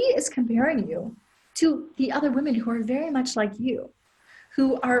 He is comparing you to the other women who are very much like you,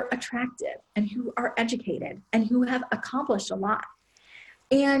 who are attractive and who are educated and who have accomplished a lot.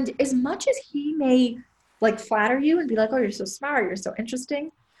 And as much as he may like flatter you and be like, oh, you're so smart, you're so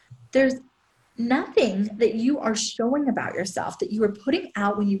interesting, there's nothing that you are showing about yourself that you were putting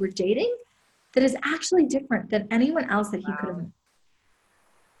out when you were dating that is actually different than anyone else that he could have.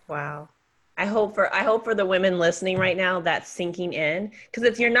 Wow. I hope for the women listening right now that's sinking in, because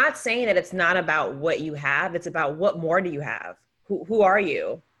if you're not saying that it's not about what you have, it's about what more do you have? Who are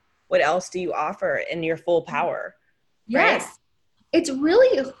you? What else do you offer in your full power? Yes. Right? It's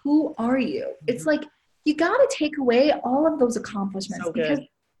really, who are you? It's like, you got to take away all of those accomplishments, because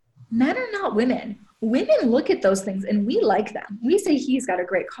men are not women. Women look at those things and we like them. We say, he's got a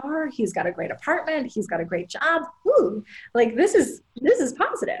great car, he's got a great apartment, he's got a great job. Ooh, like this is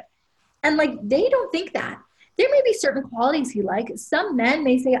positive. And like, they don't think that. There may be certain qualities he likes. Some men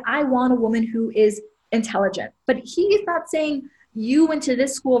may say, I want a woman who is intelligent, but he is not saying you went to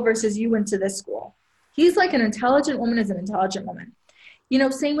this school versus you went to this school. He's like, an intelligent woman is an intelligent woman. You know,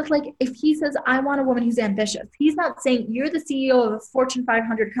 same with like, if he says, I want a woman who's ambitious, he's not saying you're the CEO of a Fortune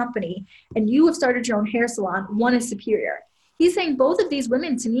 500 company and you have started your own hair salon, one is superior. He's saying both of these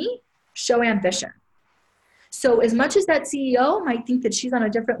women to me show ambition. So as much as that CEO might think that she's on a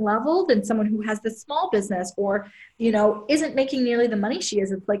different level than someone who has this small business or, you know, isn't making nearly the money she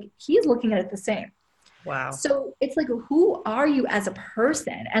is, it's like, he's looking at it the same. Wow. So it's like, who are you as a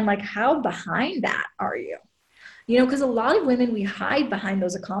person? And like, how behind that are you? You know, because a lot of women, we hide behind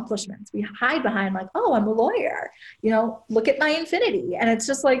those accomplishments. We hide behind like, oh, I'm a lawyer. You know, look at my infinity. And it's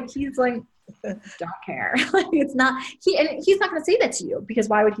just like, he's like, don't care. Like, it's not, and he's not going to say that to you, because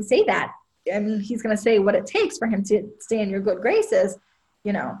why would he say that? I mean, he's going to say what it takes for him to stay in your good graces,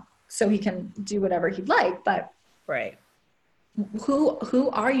 you know, so he can do whatever he'd like. But right. Who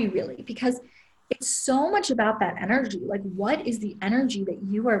are you really? Because it's so much about that energy. Like, what is the energy that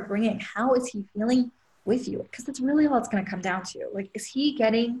you are bringing? How is he feeling with you? Because that's really all it's going to come down to. Like, is he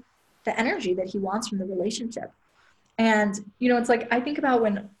getting the energy that he wants from the relationship? And, you know, it's like, I think about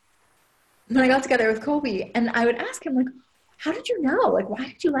when I got together with Kobe, and I would ask him, like, how did you know? Like, why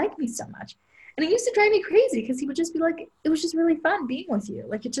did you like me so much? And it used to drive me crazy, because he would just be like, it was just really fun being with you.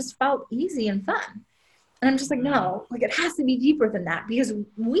 Like, it just felt easy and fun. And I'm just like, no, like, it has to be deeper than that, because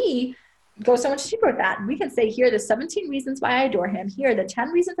we go so much deeper with that. We can say, here are the 17 reasons why I adore him. Here are the 10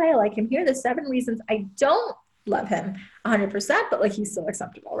 reasons I like him. Here are the 7 reasons I don't love him 100%, but like, he's still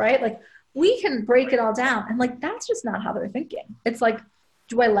acceptable, right? Like, we can break it all down. And like, that's just not how they're thinking. It's like,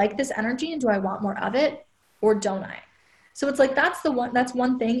 do I like this energy and do I want more of it, or don't I? So it's like, that's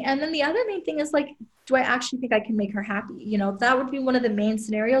one thing. And then the other main thing is like, do I actually think I can make her happy? You know, that would be one of the main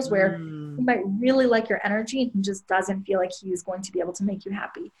scenarios where He might really like your energy, and he just doesn't feel like he's going to be able to make you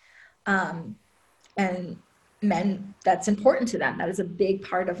happy. And men, that's important to them. That is a big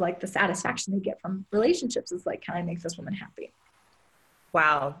part of like the satisfaction they get from relationships, is like, can I make this woman happy?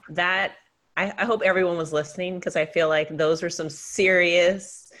 Wow. I hope everyone was listening, because I feel like those are some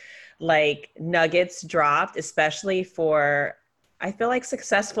serious like nuggets dropped, especially for, I feel like,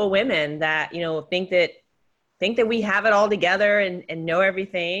 successful women that, you know, think that we have it all together and know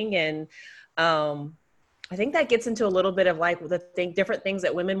everything. And I think that gets into a little bit of like different things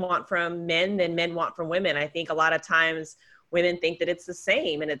that women want from men than men want from women. I think a lot of times women think that it's the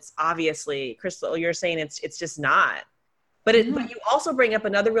same, and it's obviously, Crystal, you're saying it's just not. But but you also bring up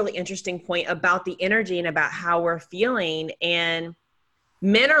another really interesting point about the energy and about how we're feeling. And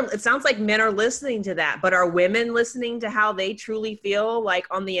it sounds like men are listening to that, but are women listening to how they truly feel like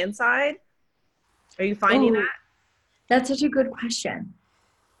on the inside? Are you finding that? That's such a good question.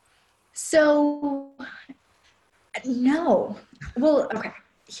 So, no. Well, okay.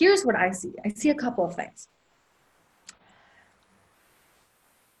 Here's what I see. I see a couple of things.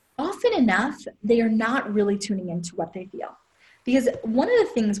 Often enough, they are not really tuning into what they feel. Because one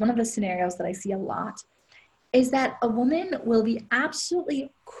of the scenarios that I see a lot is that a woman will be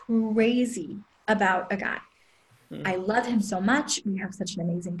absolutely crazy about a guy. I love him so much. We have such an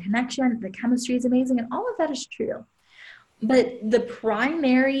amazing connection. The chemistry is amazing, and all of that is true. But the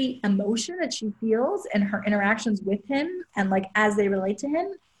primary emotion that she feels in her interactions with him and like as they relate to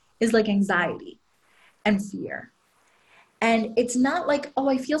him is like anxiety and fear. And it's not like, oh,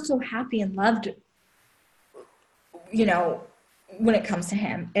 I feel so happy and loved, you know, when it comes to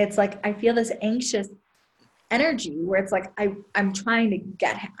him. It's like, I feel this anxious energy where it's like, I'm trying to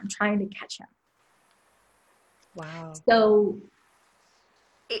get him. I'm trying to catch him. Wow. So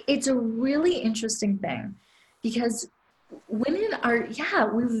it's a really interesting thing, because women are,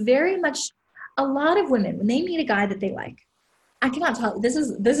 we very much, a lot of women, when they meet a guy that they like, I cannot tell, this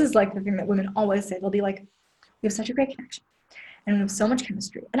is like the thing that women always say. They'll be like, we have such a great connection and we have so much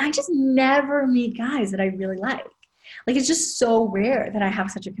chemistry. And I just never meet guys that I really like. Like, it's just so rare that I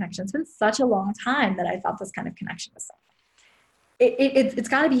have such a connection. It's been such a long time that I felt this kind of connection with someone. It's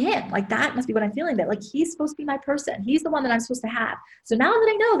got to be him. Like, that must be what I'm feeling, that like he's supposed to be my person. He's the one that I'm supposed to have. So now that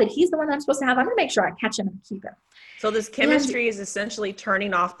I know that he's the one that I'm supposed to have, I'm going to make sure I catch him and keep him. So this chemistry is essentially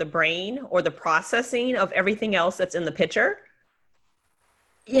turning off the brain or the processing of everything else that's in the picture?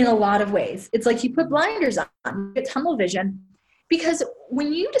 In a lot of ways. It's like you put blinders on, you get tunnel vision, because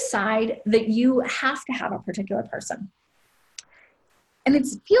when you decide that you have to have a particular person, and it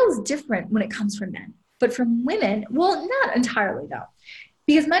feels different when it comes from men, but from women, well, not entirely though,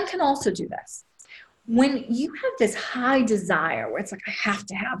 because men can also do this. When you have this high desire where it's like, I have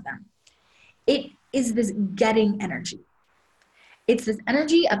to have them, it is this getting energy. It's this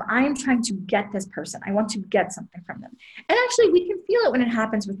energy of, I am trying to get this person. I want to get something from them. And actually, we can feel it when it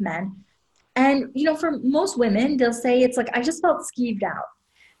happens with men. And, you know, for most women, they'll say it's like, I just felt skeeved out,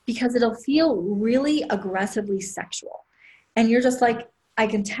 because it'll feel really aggressively sexual. And you're just like, I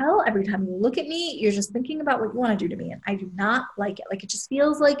can tell every time you look at me, you're just thinking about what you want to do to me. And I do not like it. Like, it just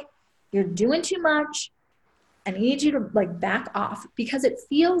feels like you're doing too much. I need you to like back off, because it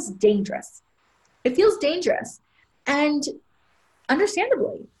feels dangerous. It feels dangerous. And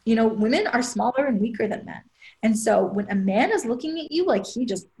understandably, you know, women are smaller and weaker than men. And so when a man is looking at you like he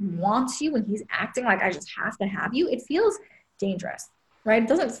just wants you, when he's acting like I just have to have you, it feels dangerous, right? It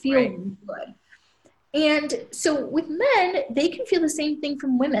doesn't feel good. And so with men, they can feel the same thing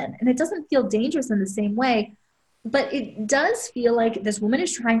from women, and it doesn't feel dangerous in the same way, but it does feel like this woman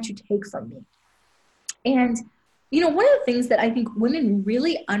is trying to take from me. And, you know, one of the things that I think women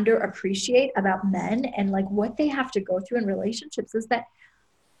really underappreciate about men and like what they have to go through in relationships is that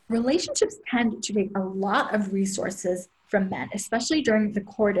relationships tend to take a lot of resources from men, especially during the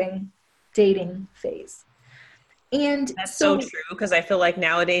courting, dating phase. And that's so true, because I feel like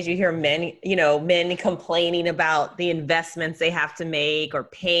nowadays you hear men complaining about the investments they have to make or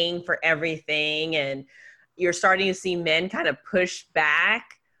paying for everything. And you're starting to see men kind of push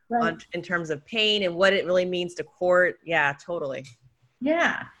back in terms of pain and what it really means to court. Yeah, totally.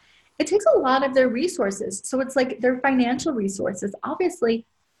 Yeah. It takes a lot of their resources. So it's like their financial resources, obviously,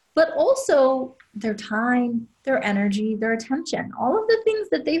 but also their time, their energy, their attention, all of the things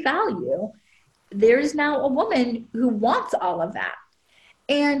that they value. There's now a woman who wants all of that.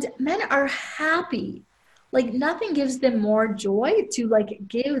 And men are happy. Like, nothing gives them more joy to like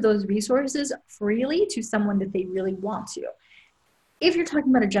give those resources freely to someone that they really want to. If you're talking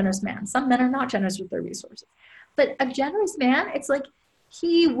about a generous man, some men are not generous with their resources, but a generous man, it's like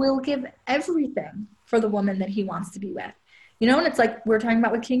he will give everything for the woman that he wants to be with. You know, and it's like we're talking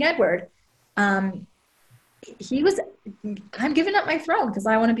about with King Edward. Um, he was, I'm giving up my throne because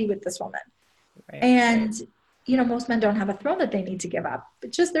I want to be with this woman. Right. And, you know, most men don't have a throne that they need to give up,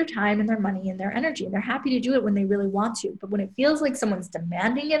 but just their time and their money and their energy. And they're happy to do it when they really want to. But when it feels like someone's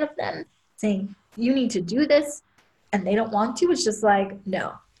demanding it of them, saying, you need to do this, and they don't want to, it's just like,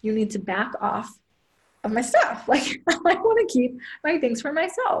 no, you need to back off of my stuff. Like, I want to keep my things for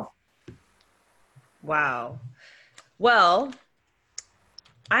myself. Wow. Well,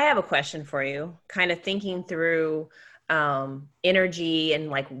 I have a question for you, kind of thinking through energy and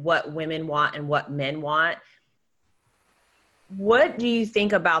like what women want and what men want. What do you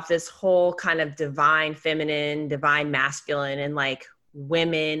think about this whole kind of divine feminine, divine masculine, and like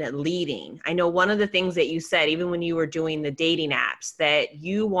women leading? I know one of the things that you said, even when you were doing the dating apps, that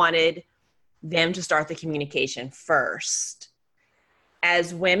you wanted them to start the communication first.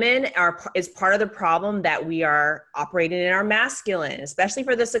 As women is part of the problem that we are operating in our masculine, especially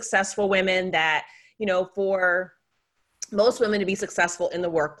for the successful women that, you know, for most women to be successful in the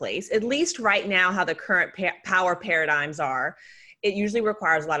workplace, at least right now, how the current power paradigms are, it usually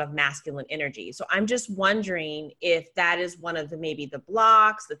requires a lot of masculine energy. So I'm just wondering if that is one of the, maybe the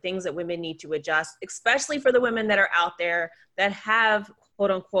blocks, the things that women need to adjust, especially for the women that are out there that have,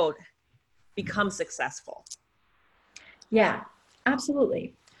 quote unquote, become successful. Yeah,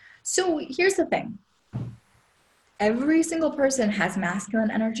 absolutely. So here's the thing. Every single person has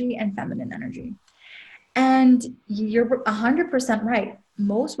masculine energy and feminine energy. And you're 100% right.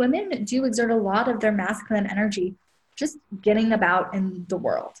 Most women do exert a lot of their masculine energy just getting about in the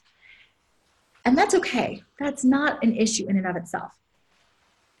world. And that's okay. That's not an issue in and of itself.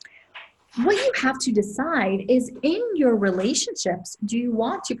 What you have to decide is, in your relationships, do you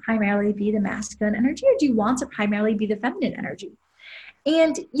want to primarily be the masculine energy, or do you want to primarily be the feminine energy?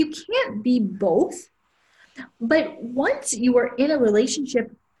 And you can't be both. But once you are in a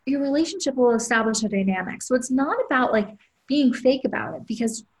relationship, your relationship will establish a dynamic. So it's not about like being fake about it,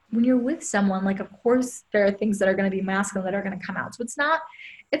 because when you're with someone, like, of course there are things that are going to be masculine that are going to come out. So it's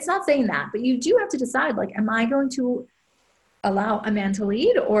not saying that, but you do have to decide, like, am I going to allow a man to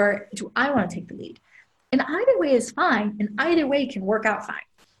lead, or do I want to take the lead? And either way is fine, and either way can work out fine.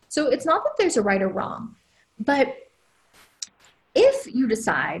 So it's not that there's a right or wrong, but if you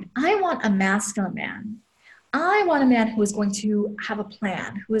decide, I want a masculine man, I want a man who is going to have a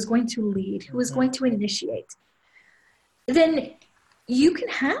plan, who is going to lead, who is going to initiate, then you can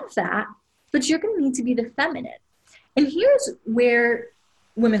have that, but you're going to need to be the feminine. And here's where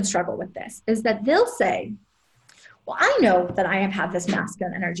women struggle with this, is that they'll say, well, I know that I have had this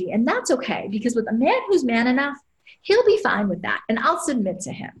masculine energy, and that's okay, because with a man who's man enough, he'll be fine with that, and I'll submit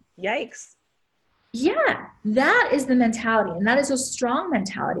to him. Yikes. Yeah, that is the mentality, and that is a strong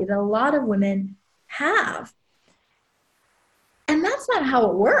mentality that a lot of women have. And that's not how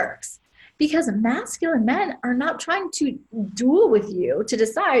it works, because masculine men are not trying to duel with you to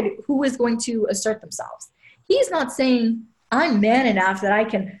decide who is going to assert themselves. He's not saying, I'm man enough that I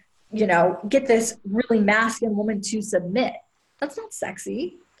can, get this really masculine woman to submit. That's not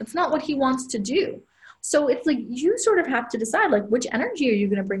sexy. That's not what he wants to do. So it's like, you sort of have to decide, like, which energy are you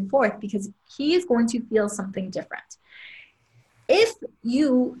going to bring forth, because he is going to feel something different. If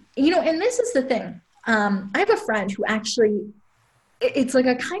and this is the thing. I have a friend who actually, it's like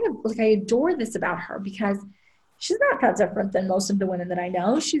I adore this about her, because she's not that different than most of the women that I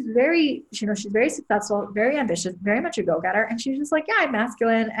know. She's very, she's very successful, very ambitious, very much a go-getter. And she's just like, yeah, I'm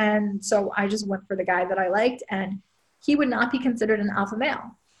masculine. And so I just went for the guy that I liked, and he would not be considered an alpha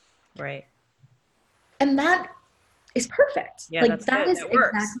male. Right. And that is perfect. Yeah, like, that works.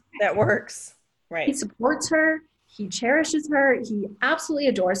 Exactly. That works. Right. He supports her. He cherishes her. He absolutely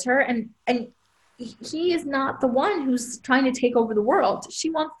adores her. And he is not the one who's trying to take over the world. She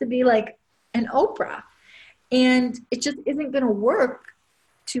wants to be like an Oprah. And it just isn't going to work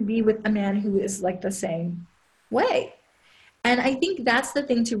to be with a man who is like the same way. And I think that's the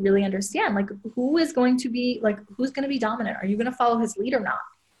thing to really understand. Like, who's going to be dominant? Are you going to follow his lead or not?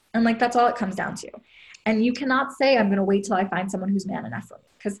 And like, that's all it comes down to. And you cannot say, I'm going to wait till I find someone who's man enough for me,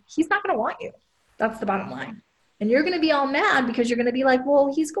 because he's not going to want you. That's the bottom line. And you're going to be all mad because you're going to be like,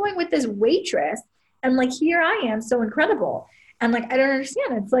 well, he's going with this waitress, and like, here I am, so incredible. And like, I don't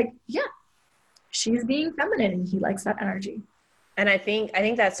understand. It's like, yeah, she's being feminine and he likes that energy. And I think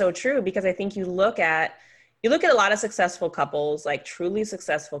that's so true, because I think you look at a lot of successful couples, like truly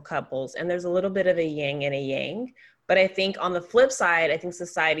successful couples, and there's a little bit of a yin and a yang. But I think on the flip side, I think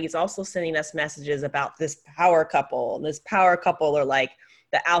society is also sending us messages about this power couple. And this power couple are like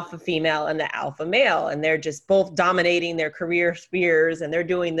the alpha female and the alpha male, and they're just both dominating their career spheres, and they're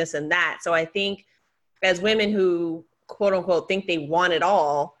doing this and that. So I think as women who, quote unquote, think they want it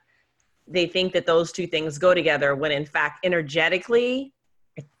all, they think that those two things go together when in fact, energetically,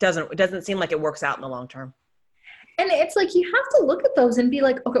 it doesn't seem like it works out in the long term. And it's like, you have to look at those and be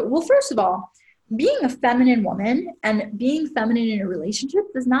like, okay, well, first of all, being a feminine woman and being feminine in a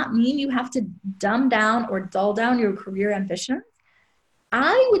relationship does not mean you have to dumb down or dull down your career ambitions.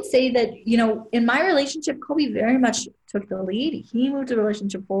 I would say that, you know, in my relationship, Kobe very much took the lead. He moved the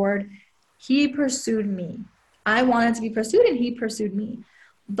relationship forward. He pursued me. I wanted to be pursued and he pursued me.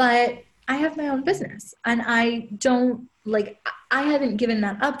 But I have my own business and I haven't given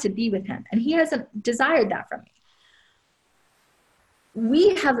that up to be with him. And he hasn't desired that from me.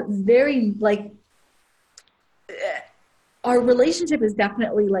 We have very, our relationship is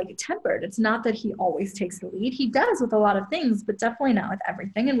definitely tempered. It's not that he always takes the lead. He does with a lot of things, but definitely not with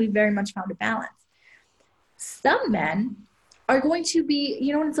everything. And we very much found a balance. Some men are going to be,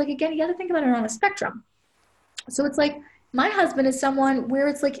 you know, and it's like, again, you got to think about it on a spectrum. So it's like, my husband is someone where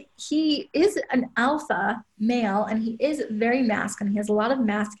it's like, he is an alpha male and he is very masculine. He has a lot of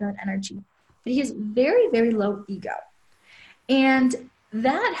masculine energy, but he has very, very low ego. And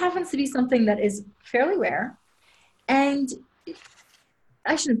that happens to be something that is fairly rare. And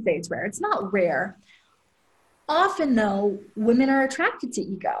I shouldn't say it's rare. It's not rare. Often, though, women are attracted to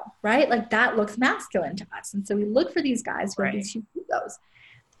ego, right? Like, that looks masculine to us. And so we look for these guys who have these huge egos.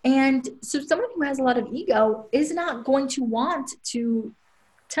 And so someone who has a lot of ego is not going to want to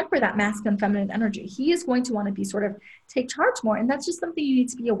temper that masculine feminine energy. He is going to want to be sort of take charge more. And that's just something you need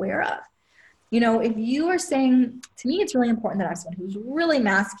to be aware of. You know, if you are saying, to me, it's really important that I have someone who's really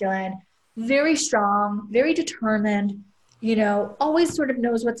masculine, very strong, very determined, you know, always sort of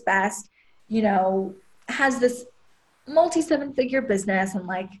knows what's best, you know, has this multi-seven-figure business and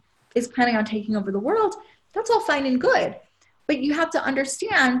is planning on taking over the world. That's all fine and good. But you have to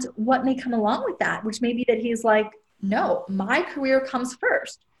understand what may come along with that, which may be that he's like, no, my career comes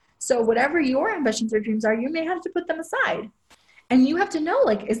first. So whatever your ambitions or dreams are, you may have to put them aside. And you have to know,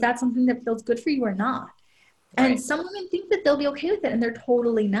 is that something that feels good for you or not? Right. And some women think that they'll be okay with it, and they're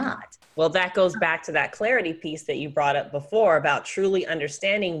totally not. Well, that goes back to that clarity piece that you brought up before about truly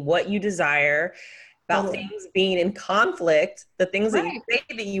understanding what you desire, about things being in conflict. The things that you say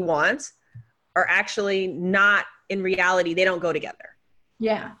that you want are actually not, in reality, they don't go together.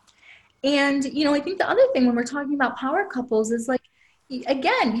 Yeah. And, you know, I think the other thing when we're talking about power couples is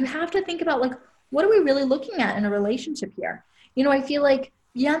again, you have to think about what are we really looking at in a relationship here? You know, I feel like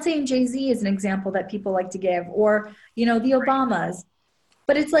Beyonce and Jay-Z is an example that people like to give, or, you know, the Obamas.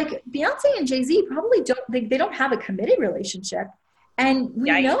 But it's like Beyonce and Jay-Z probably they don't have a committed relationship. And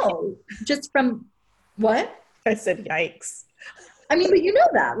we know just from what? I said, yikes. I mean, but you know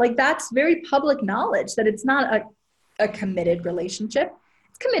that. That's very public knowledge that it's not a committed relationship.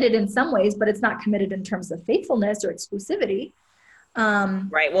 It's committed in some ways, but it's not committed in terms of faithfulness or exclusivity.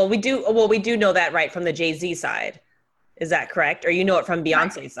 Right. Well, we do know that right from the Jay-Z side. Is that correct? Or you know it from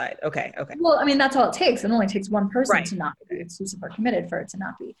Beyonce's side? Okay. Well, I mean, that's all it takes. It only takes one person to not be exclusive or committed for it to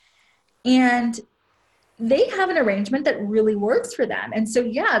not be. And they have an arrangement that really works for them. And so,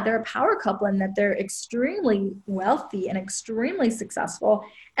 yeah, they're a power couple in that they're extremely wealthy and extremely successful.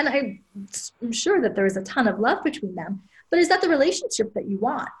 And I'm sure that there is a ton of love between them. But is that the relationship that you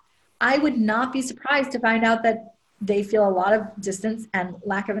want? I would not be surprised to find out that they feel a lot of distance and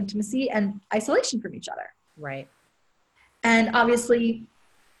lack of intimacy and isolation from each other. Right. And obviously,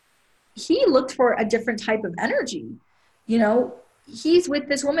 he looked for a different type of energy. You know, he's with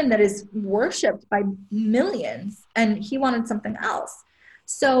this woman that is worshipped by millions, and he wanted something else.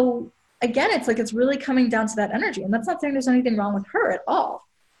 So again, it's really coming down to that energy. And that's not saying there's anything wrong with her at all.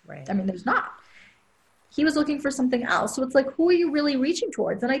 Right. I mean, there's not. He was looking for something else. So it's who are you really reaching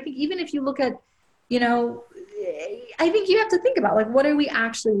towards? And I think even if you look at, you know, I think you have to think about what are we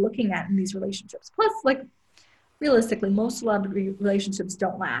actually looking at in these relationships? Plus, realistically, most celebrity relationships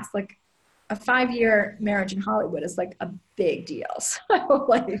don't last. A 5-year marriage in Hollywood is a big deal. So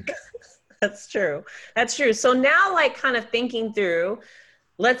That's true. That's true. So now kind of thinking through,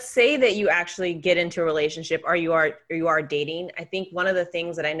 let's say that you actually get into a relationship or you are dating. I think one of the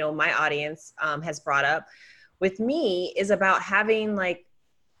things that I know my audience has brought up with me is about having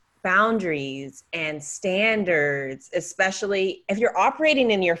boundaries and standards, especially if you're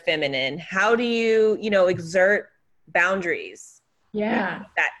operating in your feminine. How do you, exert boundaries? Yeah.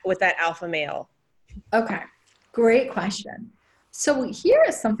 With that alpha male? Okay. Great question. So here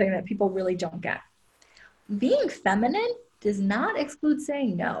is something that people really don't get. Being feminine does not exclude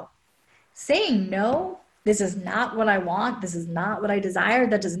saying no. Saying no, this is not what I want, this is not what I desire,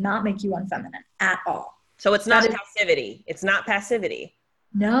 that does not make you unfeminine at all. So it's not passivity. It's not passivity.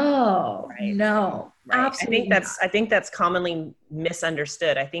 No, Right. no, Right. absolutely I think that's commonly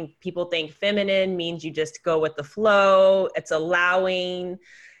misunderstood. I think people think feminine means you just go with the flow. It's allowing,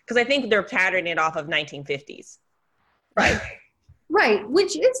 because I think they're patterning it off of 1950s. Right. Right.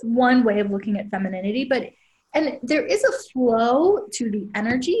 Which is one way of looking at femininity, and there is a flow to the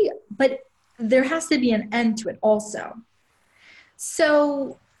energy, but there has to be an end to it also.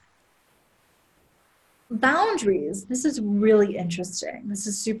 So boundaries, this is really interesting. This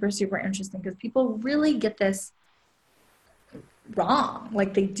is super, super interesting because people really get this wrong.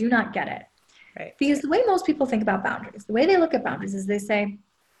 Like they do not get it. Right. Because the way most people think about boundaries, the way they look at boundaries is they say,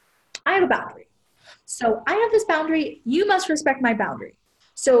 I have a boundary. So I have this boundary. You must respect my boundary.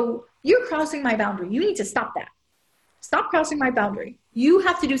 So you're crossing my boundary. You need to stop that. Stop crossing my boundary. You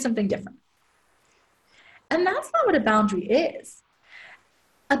have to do something different. And that's not what a boundary is.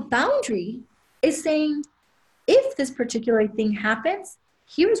 A boundary is saying, if this particular thing happens,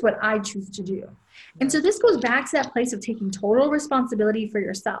 here's what I choose to do. And so this goes back to that place of taking total responsibility for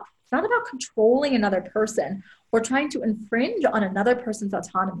yourself. It's not about controlling another person or trying to infringe on another person's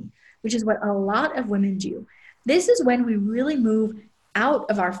autonomy, which is what a lot of women do. This is when we really move out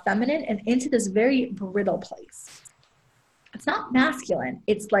of our feminine and into this very brittle place. It's not masculine.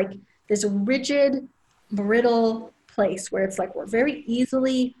 It's like this rigid, brittle place where it's like we're very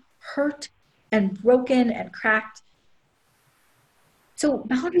easily hurt and broken and cracked. So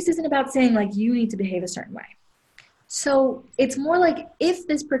boundaries isn't about saying like you need to behave a certain way. So it's more like if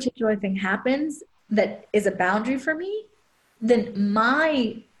this particular thing happens that is a boundary for me, then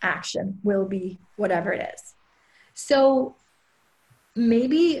my action will be whatever it is. So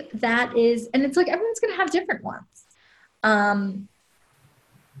maybe that is, and it's like everyone's going to have different ones.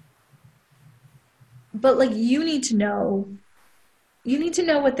 But like you need to know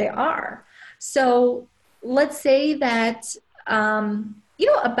what they are. So let's say that,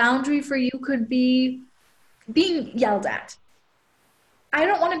 a boundary for you could be being yelled at. I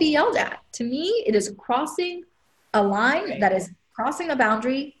don't want to be yelled at. To me, it is crossing a line that is crossing a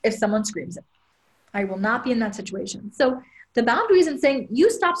boundary if someone screams at me. I will not be in that situation. So the boundary isn't saying, you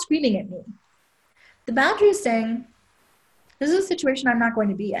stop screaming at me. The boundary is saying, this is a situation I'm not going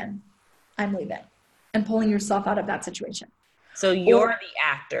to be in. I'm leaving. And pulling yourself out of that situation. So you're the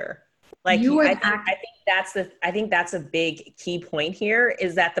actor. Like I think that's a big key point here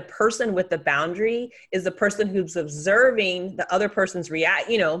is that the person with the boundary is the person who's observing the other person's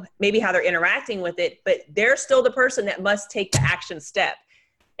maybe how they're interacting with it, but they're still the person that must take the action step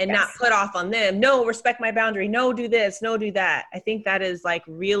and not put off on them. No, respect my boundary. No, do this. No, do that. I think that is like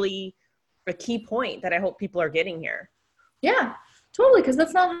really a key point that I hope people are getting here. Yeah, totally. Because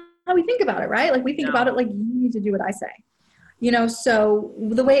that's not how we think about it, right? Like we think about it like you need to do what I say. So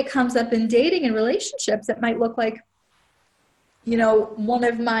the way it comes up in dating and relationships, it might look like, one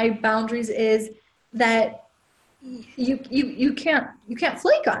of my boundaries is that you can't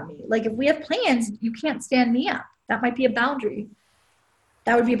flake on me. Like if we have plans, you can't stand me up. That might be a boundary.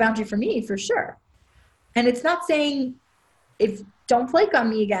 That would be a boundary for me for sure. And it's not saying if don't flake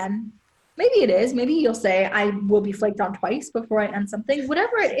on me again. Maybe it is. Maybe you'll say I will be flaked on twice before I end something.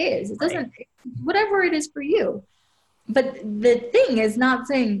 Whatever it is, whatever it is for you. But the thing is not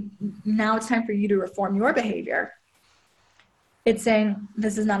saying now it's time for you to reform your behavior. It's saying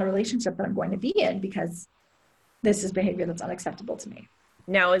this is not a relationship that I'm going to be in because this is behavior that's unacceptable to me.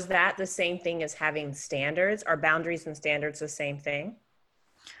 Now, is that the same thing as having standards? Are boundaries and standards the same thing?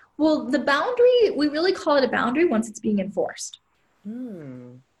 Well, the boundary, we really call it a boundary once it's being enforced.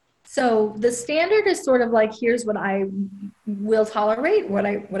 So the standard is sort of like, here's what I will tolerate, what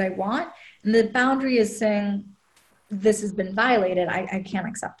I want. And the boundary is saying, this has been violated. I can't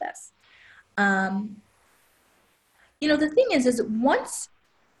accept this. The thing is once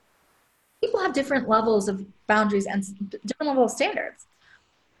people have different levels of boundaries and different levels of standards,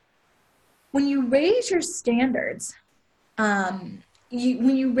 when you raise your standards,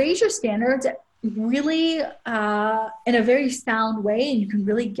 really in a very sound way and you can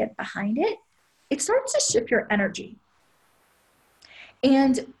really get behind it, it starts to shift your energy.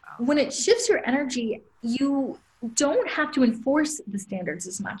 And when it shifts your energy, you don't have to enforce the standards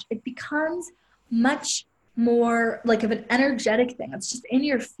as much. It becomes much more like of an energetic thing. It's just in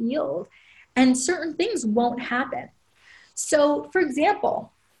your field and certain things won't happen. So for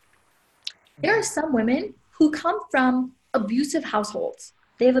example, there are some women who come from abusive households.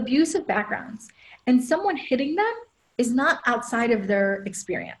 They have abusive backgrounds and someone hitting them is not outside of their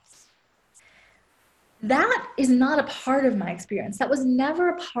experience. That is not a part of my experience. That was never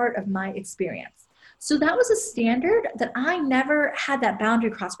a part of my experience. So that was a standard that I never had that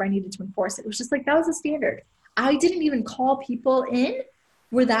boundary crossed where I needed to enforce it. It was just like, that was a standard. I didn't even call people in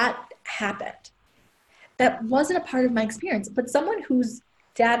where that happened. That wasn't a part of my experience, but someone whose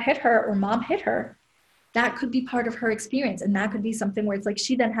dad hit her or mom hit her, that could be part of her experience. And that could be something where it's like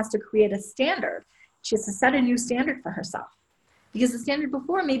she then has to create a standard. She has to set a new standard for herself. Because the standard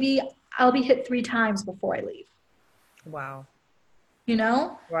before, maybe I'll be hit 3 times before I leave. Wow. You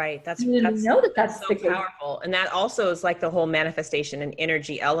know? Right. That's so powerful. And that also is like the whole manifestation and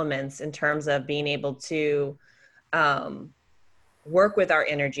energy elements in terms of being able to work with our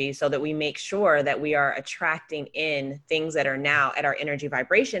energy so that we make sure that we are attracting in things that are now at our energy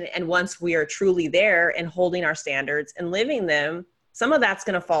vibration. And once we are truly there and holding our standards and living them, some of that's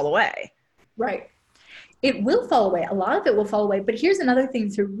going to fall away. Right. It will fall away. A lot of it will fall away. But here's another thing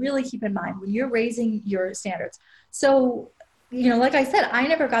to really keep in mind when you're raising your standards. So, like I said, I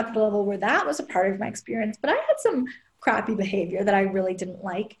never got to the level where that was a part of my experience, but I had some crappy behavior that I really didn't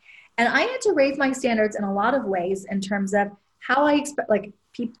like. And I had to raise my standards in a lot of ways in terms of how I expect, like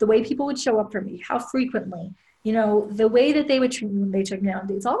the way people would show up for me, how frequently, the way that they would treat me when they took me on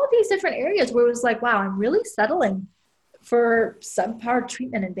dates, all of these different areas where it was like, wow, I'm really settling for subpar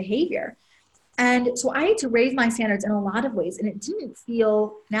treatment and behavior. And so I had to raise my standards in a lot of ways, and it didn't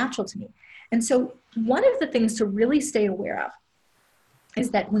feel natural to me. And so one of the things to really stay aware of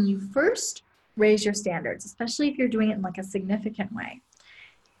is that when you first raise your standards, especially if you're doing it in like a significant way,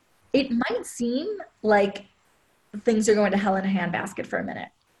 it might seem like things are going to hell in a handbasket for a minute.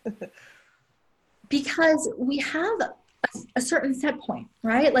 Because we have a certain set point,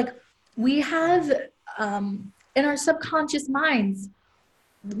 right? Like we have, in our subconscious minds,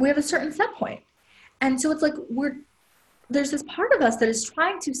 we have a certain set point. And so it's like there's this part of us that is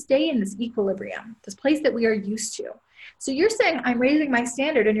trying to stay in this equilibrium, this place that we are used to. So you're saying, I'm raising my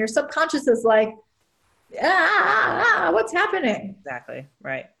standard, and your subconscious is like, what's happening? Exactly,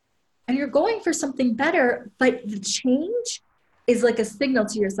 right. And you're going for something better, but the change is like a signal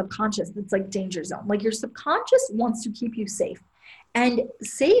to your subconscious that's like danger zone. Like your subconscious wants to keep you safe. And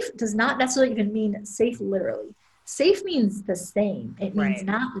safe does not necessarily even mean safe literally. Safe means the same. It means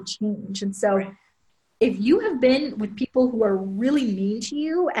not the change. And so if you have been with people who are really mean to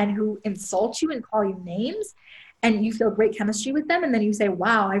you and who insult you and call you names, and you feel great chemistry with them, and then you say,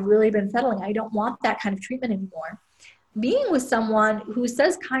 wow, I've really been settling. I don't want that kind of treatment anymore. Being with someone who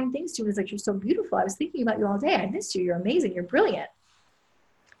says kind things to you is like, you're so beautiful. I was thinking about you all day. I missed you. You're amazing. You're brilliant.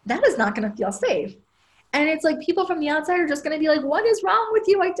 That is not going to feel safe. And it's like people from the outside are just going to be like, what is wrong with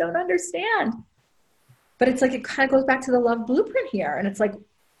you? I don't understand. But it's like, it kind of goes back to the love blueprint here. And it's like,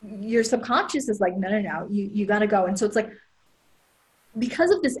 your subconscious is like, no, you got to go. And so it's like,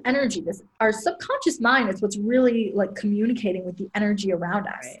 because of this energy, our subconscious mind is what's really like communicating with the energy around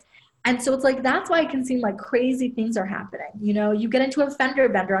us. Right. And so it's like, that's why it can seem like crazy things are happening. You get into a fender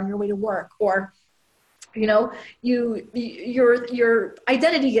bender on your way to work, or, your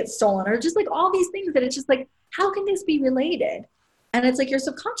identity gets stolen, or just like all these things that it's just like, how can this be related? And it's like, your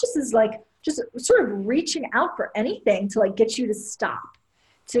subconscious is like, just sort of reaching out for anything to like get you to stop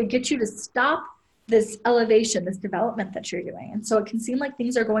this elevation, this development that you're doing. And so it can seem like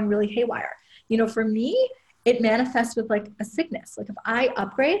things are going really haywire. For me, it manifests with like a sickness. Like if I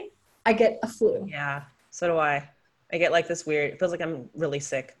upgrade, I get a flu. Yeah, so do I. I get like this weird, it feels like I'm really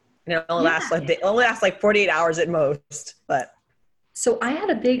sick. And it only lasts like 48 hours at most, but. So I had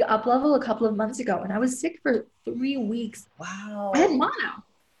a big up level a couple of months ago, and I was sick for 3 weeks. Wow. I had mono.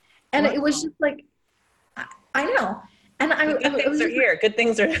 And it was just like, I know. And good things are here. Good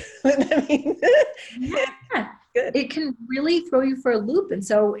things are, I mean. Yeah. Good. It can really throw you for a loop. And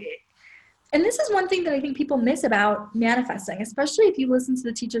so, and this is one thing that I think people miss about manifesting, especially if you listen to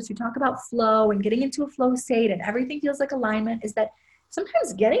the teachers who talk about flow and getting into a flow state and everything feels like alignment, is that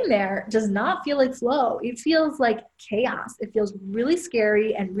sometimes getting there does not feel like flow. It feels like chaos. It feels really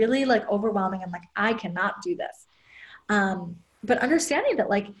scary and really like overwhelming. I'm like, I cannot do this. But understanding that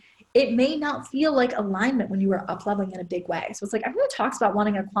like, it may not feel like alignment when you are up leveling in a big way. So it's like, everyone talks about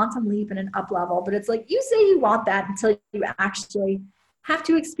wanting a quantum leap and an up level, but it's like, you say you want that until you actually have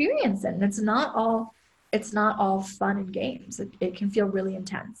to experience it. And it's not all fun and games. It can feel really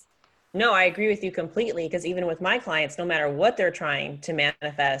intense. No, I agree with you completely. Because even with my clients, no matter what they're trying to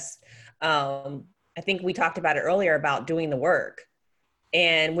manifest, I think we talked about it earlier about doing the work.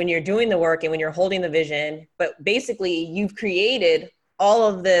 And when you're doing the work and when you're holding the vision, but basically you've created all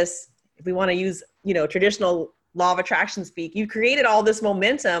of this, if we want to use, traditional law of attraction speak, you created all this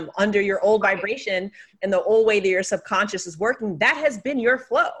momentum under your old vibration and the old way that your subconscious is working. That has been your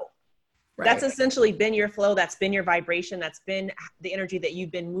flow. Right. That's essentially been your flow. That's been your vibration. That's been the energy that you've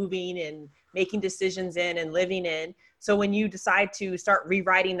been moving and making decisions in and living in. So when you decide to start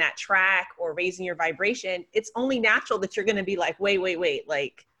rewriting that track or raising your vibration, it's only natural that you're going to be like, wait,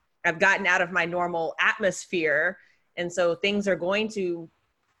 like I've gotten out of my normal atmosphere. And so things are going to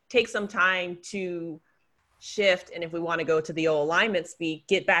take some time to shift. And if we want to go to the old alignment speak,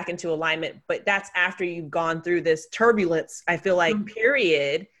 get back into alignment. But that's after you've gone through this turbulence, I feel like,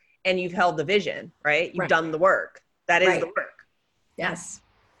 period, and you've held the vision, right? You've done the work. That is the work. Yes,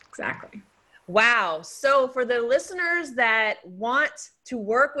 exactly. Wow. So for the listeners that want to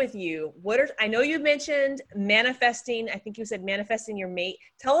work with you, I know you mentioned manifesting. I think you said manifesting your mate.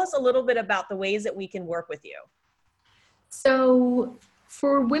 Tell us a little bit about the ways that we can work with you. So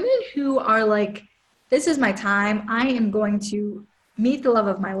for women who are like, this is my time, I am going to meet the love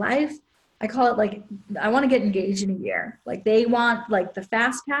of my life. I call it like, I want to get engaged in a year. Like they want like the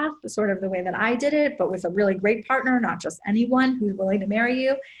fast path, the sort of the way that I did it, but with a really great partner, not just anyone who's willing to marry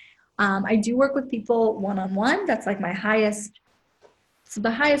you. I do work with people one-on-one. That's like my highest, it's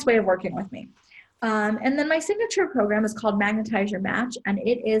the highest way of working with me. And then my signature program is called Magnetize Your Match, and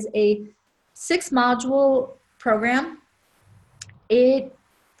it is a 6-module program.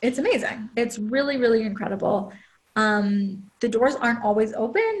 It's amazing. It's really, really incredible. The doors aren't always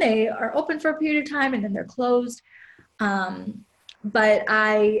open. They are open for a period of time and then they're closed. But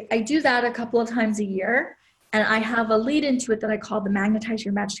I do that a couple of times a year. And I have a lead into it that I call the Magnetize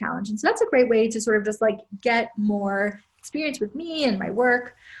Your Match Challenge. And so that's a great way to sort of just like get more experience with me and my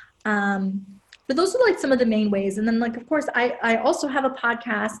work. But those are like some of the main ways. And then like, of course, I also have a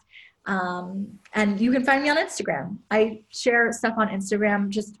podcast, and you can find me on Instagram. I share stuff on Instagram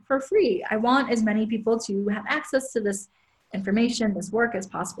just for free. I want as many people to have access to this information, this work as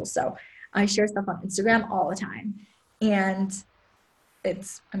possible. So I share stuff on Instagram all the time. And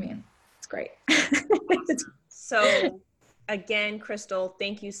it's great. So again, Crystal,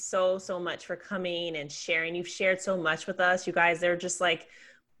 thank you so much for coming and sharing. You've shared so much with us. You guys, they're just like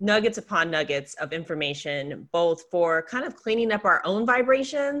nuggets upon nuggets of information, both for kind of cleaning up our own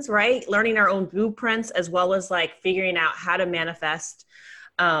vibrations, right? Learning our own blueprints, as well as like figuring out how to manifest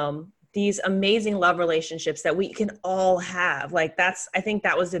these amazing love relationships that we can all have. Like I think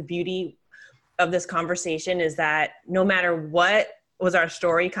that was the beauty of this conversation, is that no matter what was our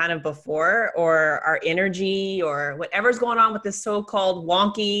story kind of before, or our energy, or whatever's going on with this so-called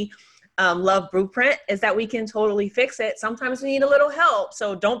wonky love blueprint, is that we can totally fix it. Sometimes we need a little help.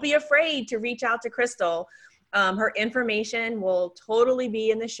 So don't be afraid to reach out to Crystal. Her information will totally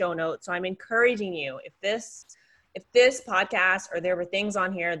be in the show notes. So I'm encouraging you, if this podcast, or there were things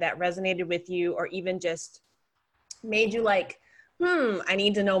on here that resonated with you, or even just made you like, I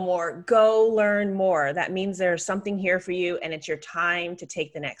need to know more, go learn more. That means there's something here for you, and it's your time to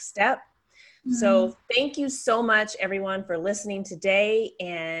take the next step. Mm-hmm. So thank you so much, everyone, for listening today,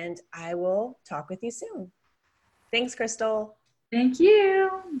 and I will talk with you soon. Thanks, Crystal. Thank you.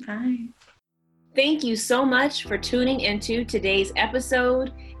 Bye. Thank you so much for tuning into today's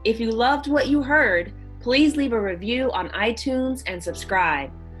episode. If you loved what you heard, please leave a review on iTunes and subscribe.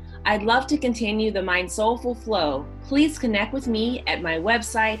 I'd love to continue the Mind Soulful flow. Please connect with me at my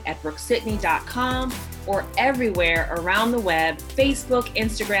website at brooksitney.com, or everywhere around the web, Facebook,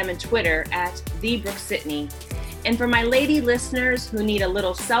 Instagram, and Twitter at The Brooke Sitney. And for my lady listeners who need a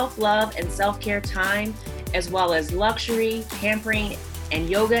little self-love and self-care time, as well as luxury, pampering, and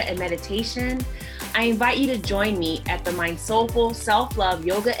yoga and meditation, I invite you to join me at the Mind Soulful Self-Love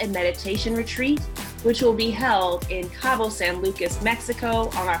Yoga and Meditation Retreat, which will be held in Cabo San Lucas, Mexico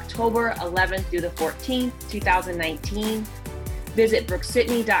on October 11th through the 14th, 2019. Visit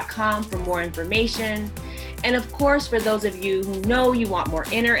brooksitney.com for more information. And of course, for those of you who know you want more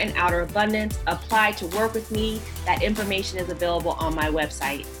inner and outer abundance, apply to work with me. That information is available on my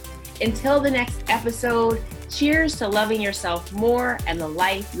website. Until the next episode, cheers to loving yourself more and the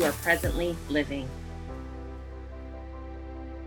life you are presently living.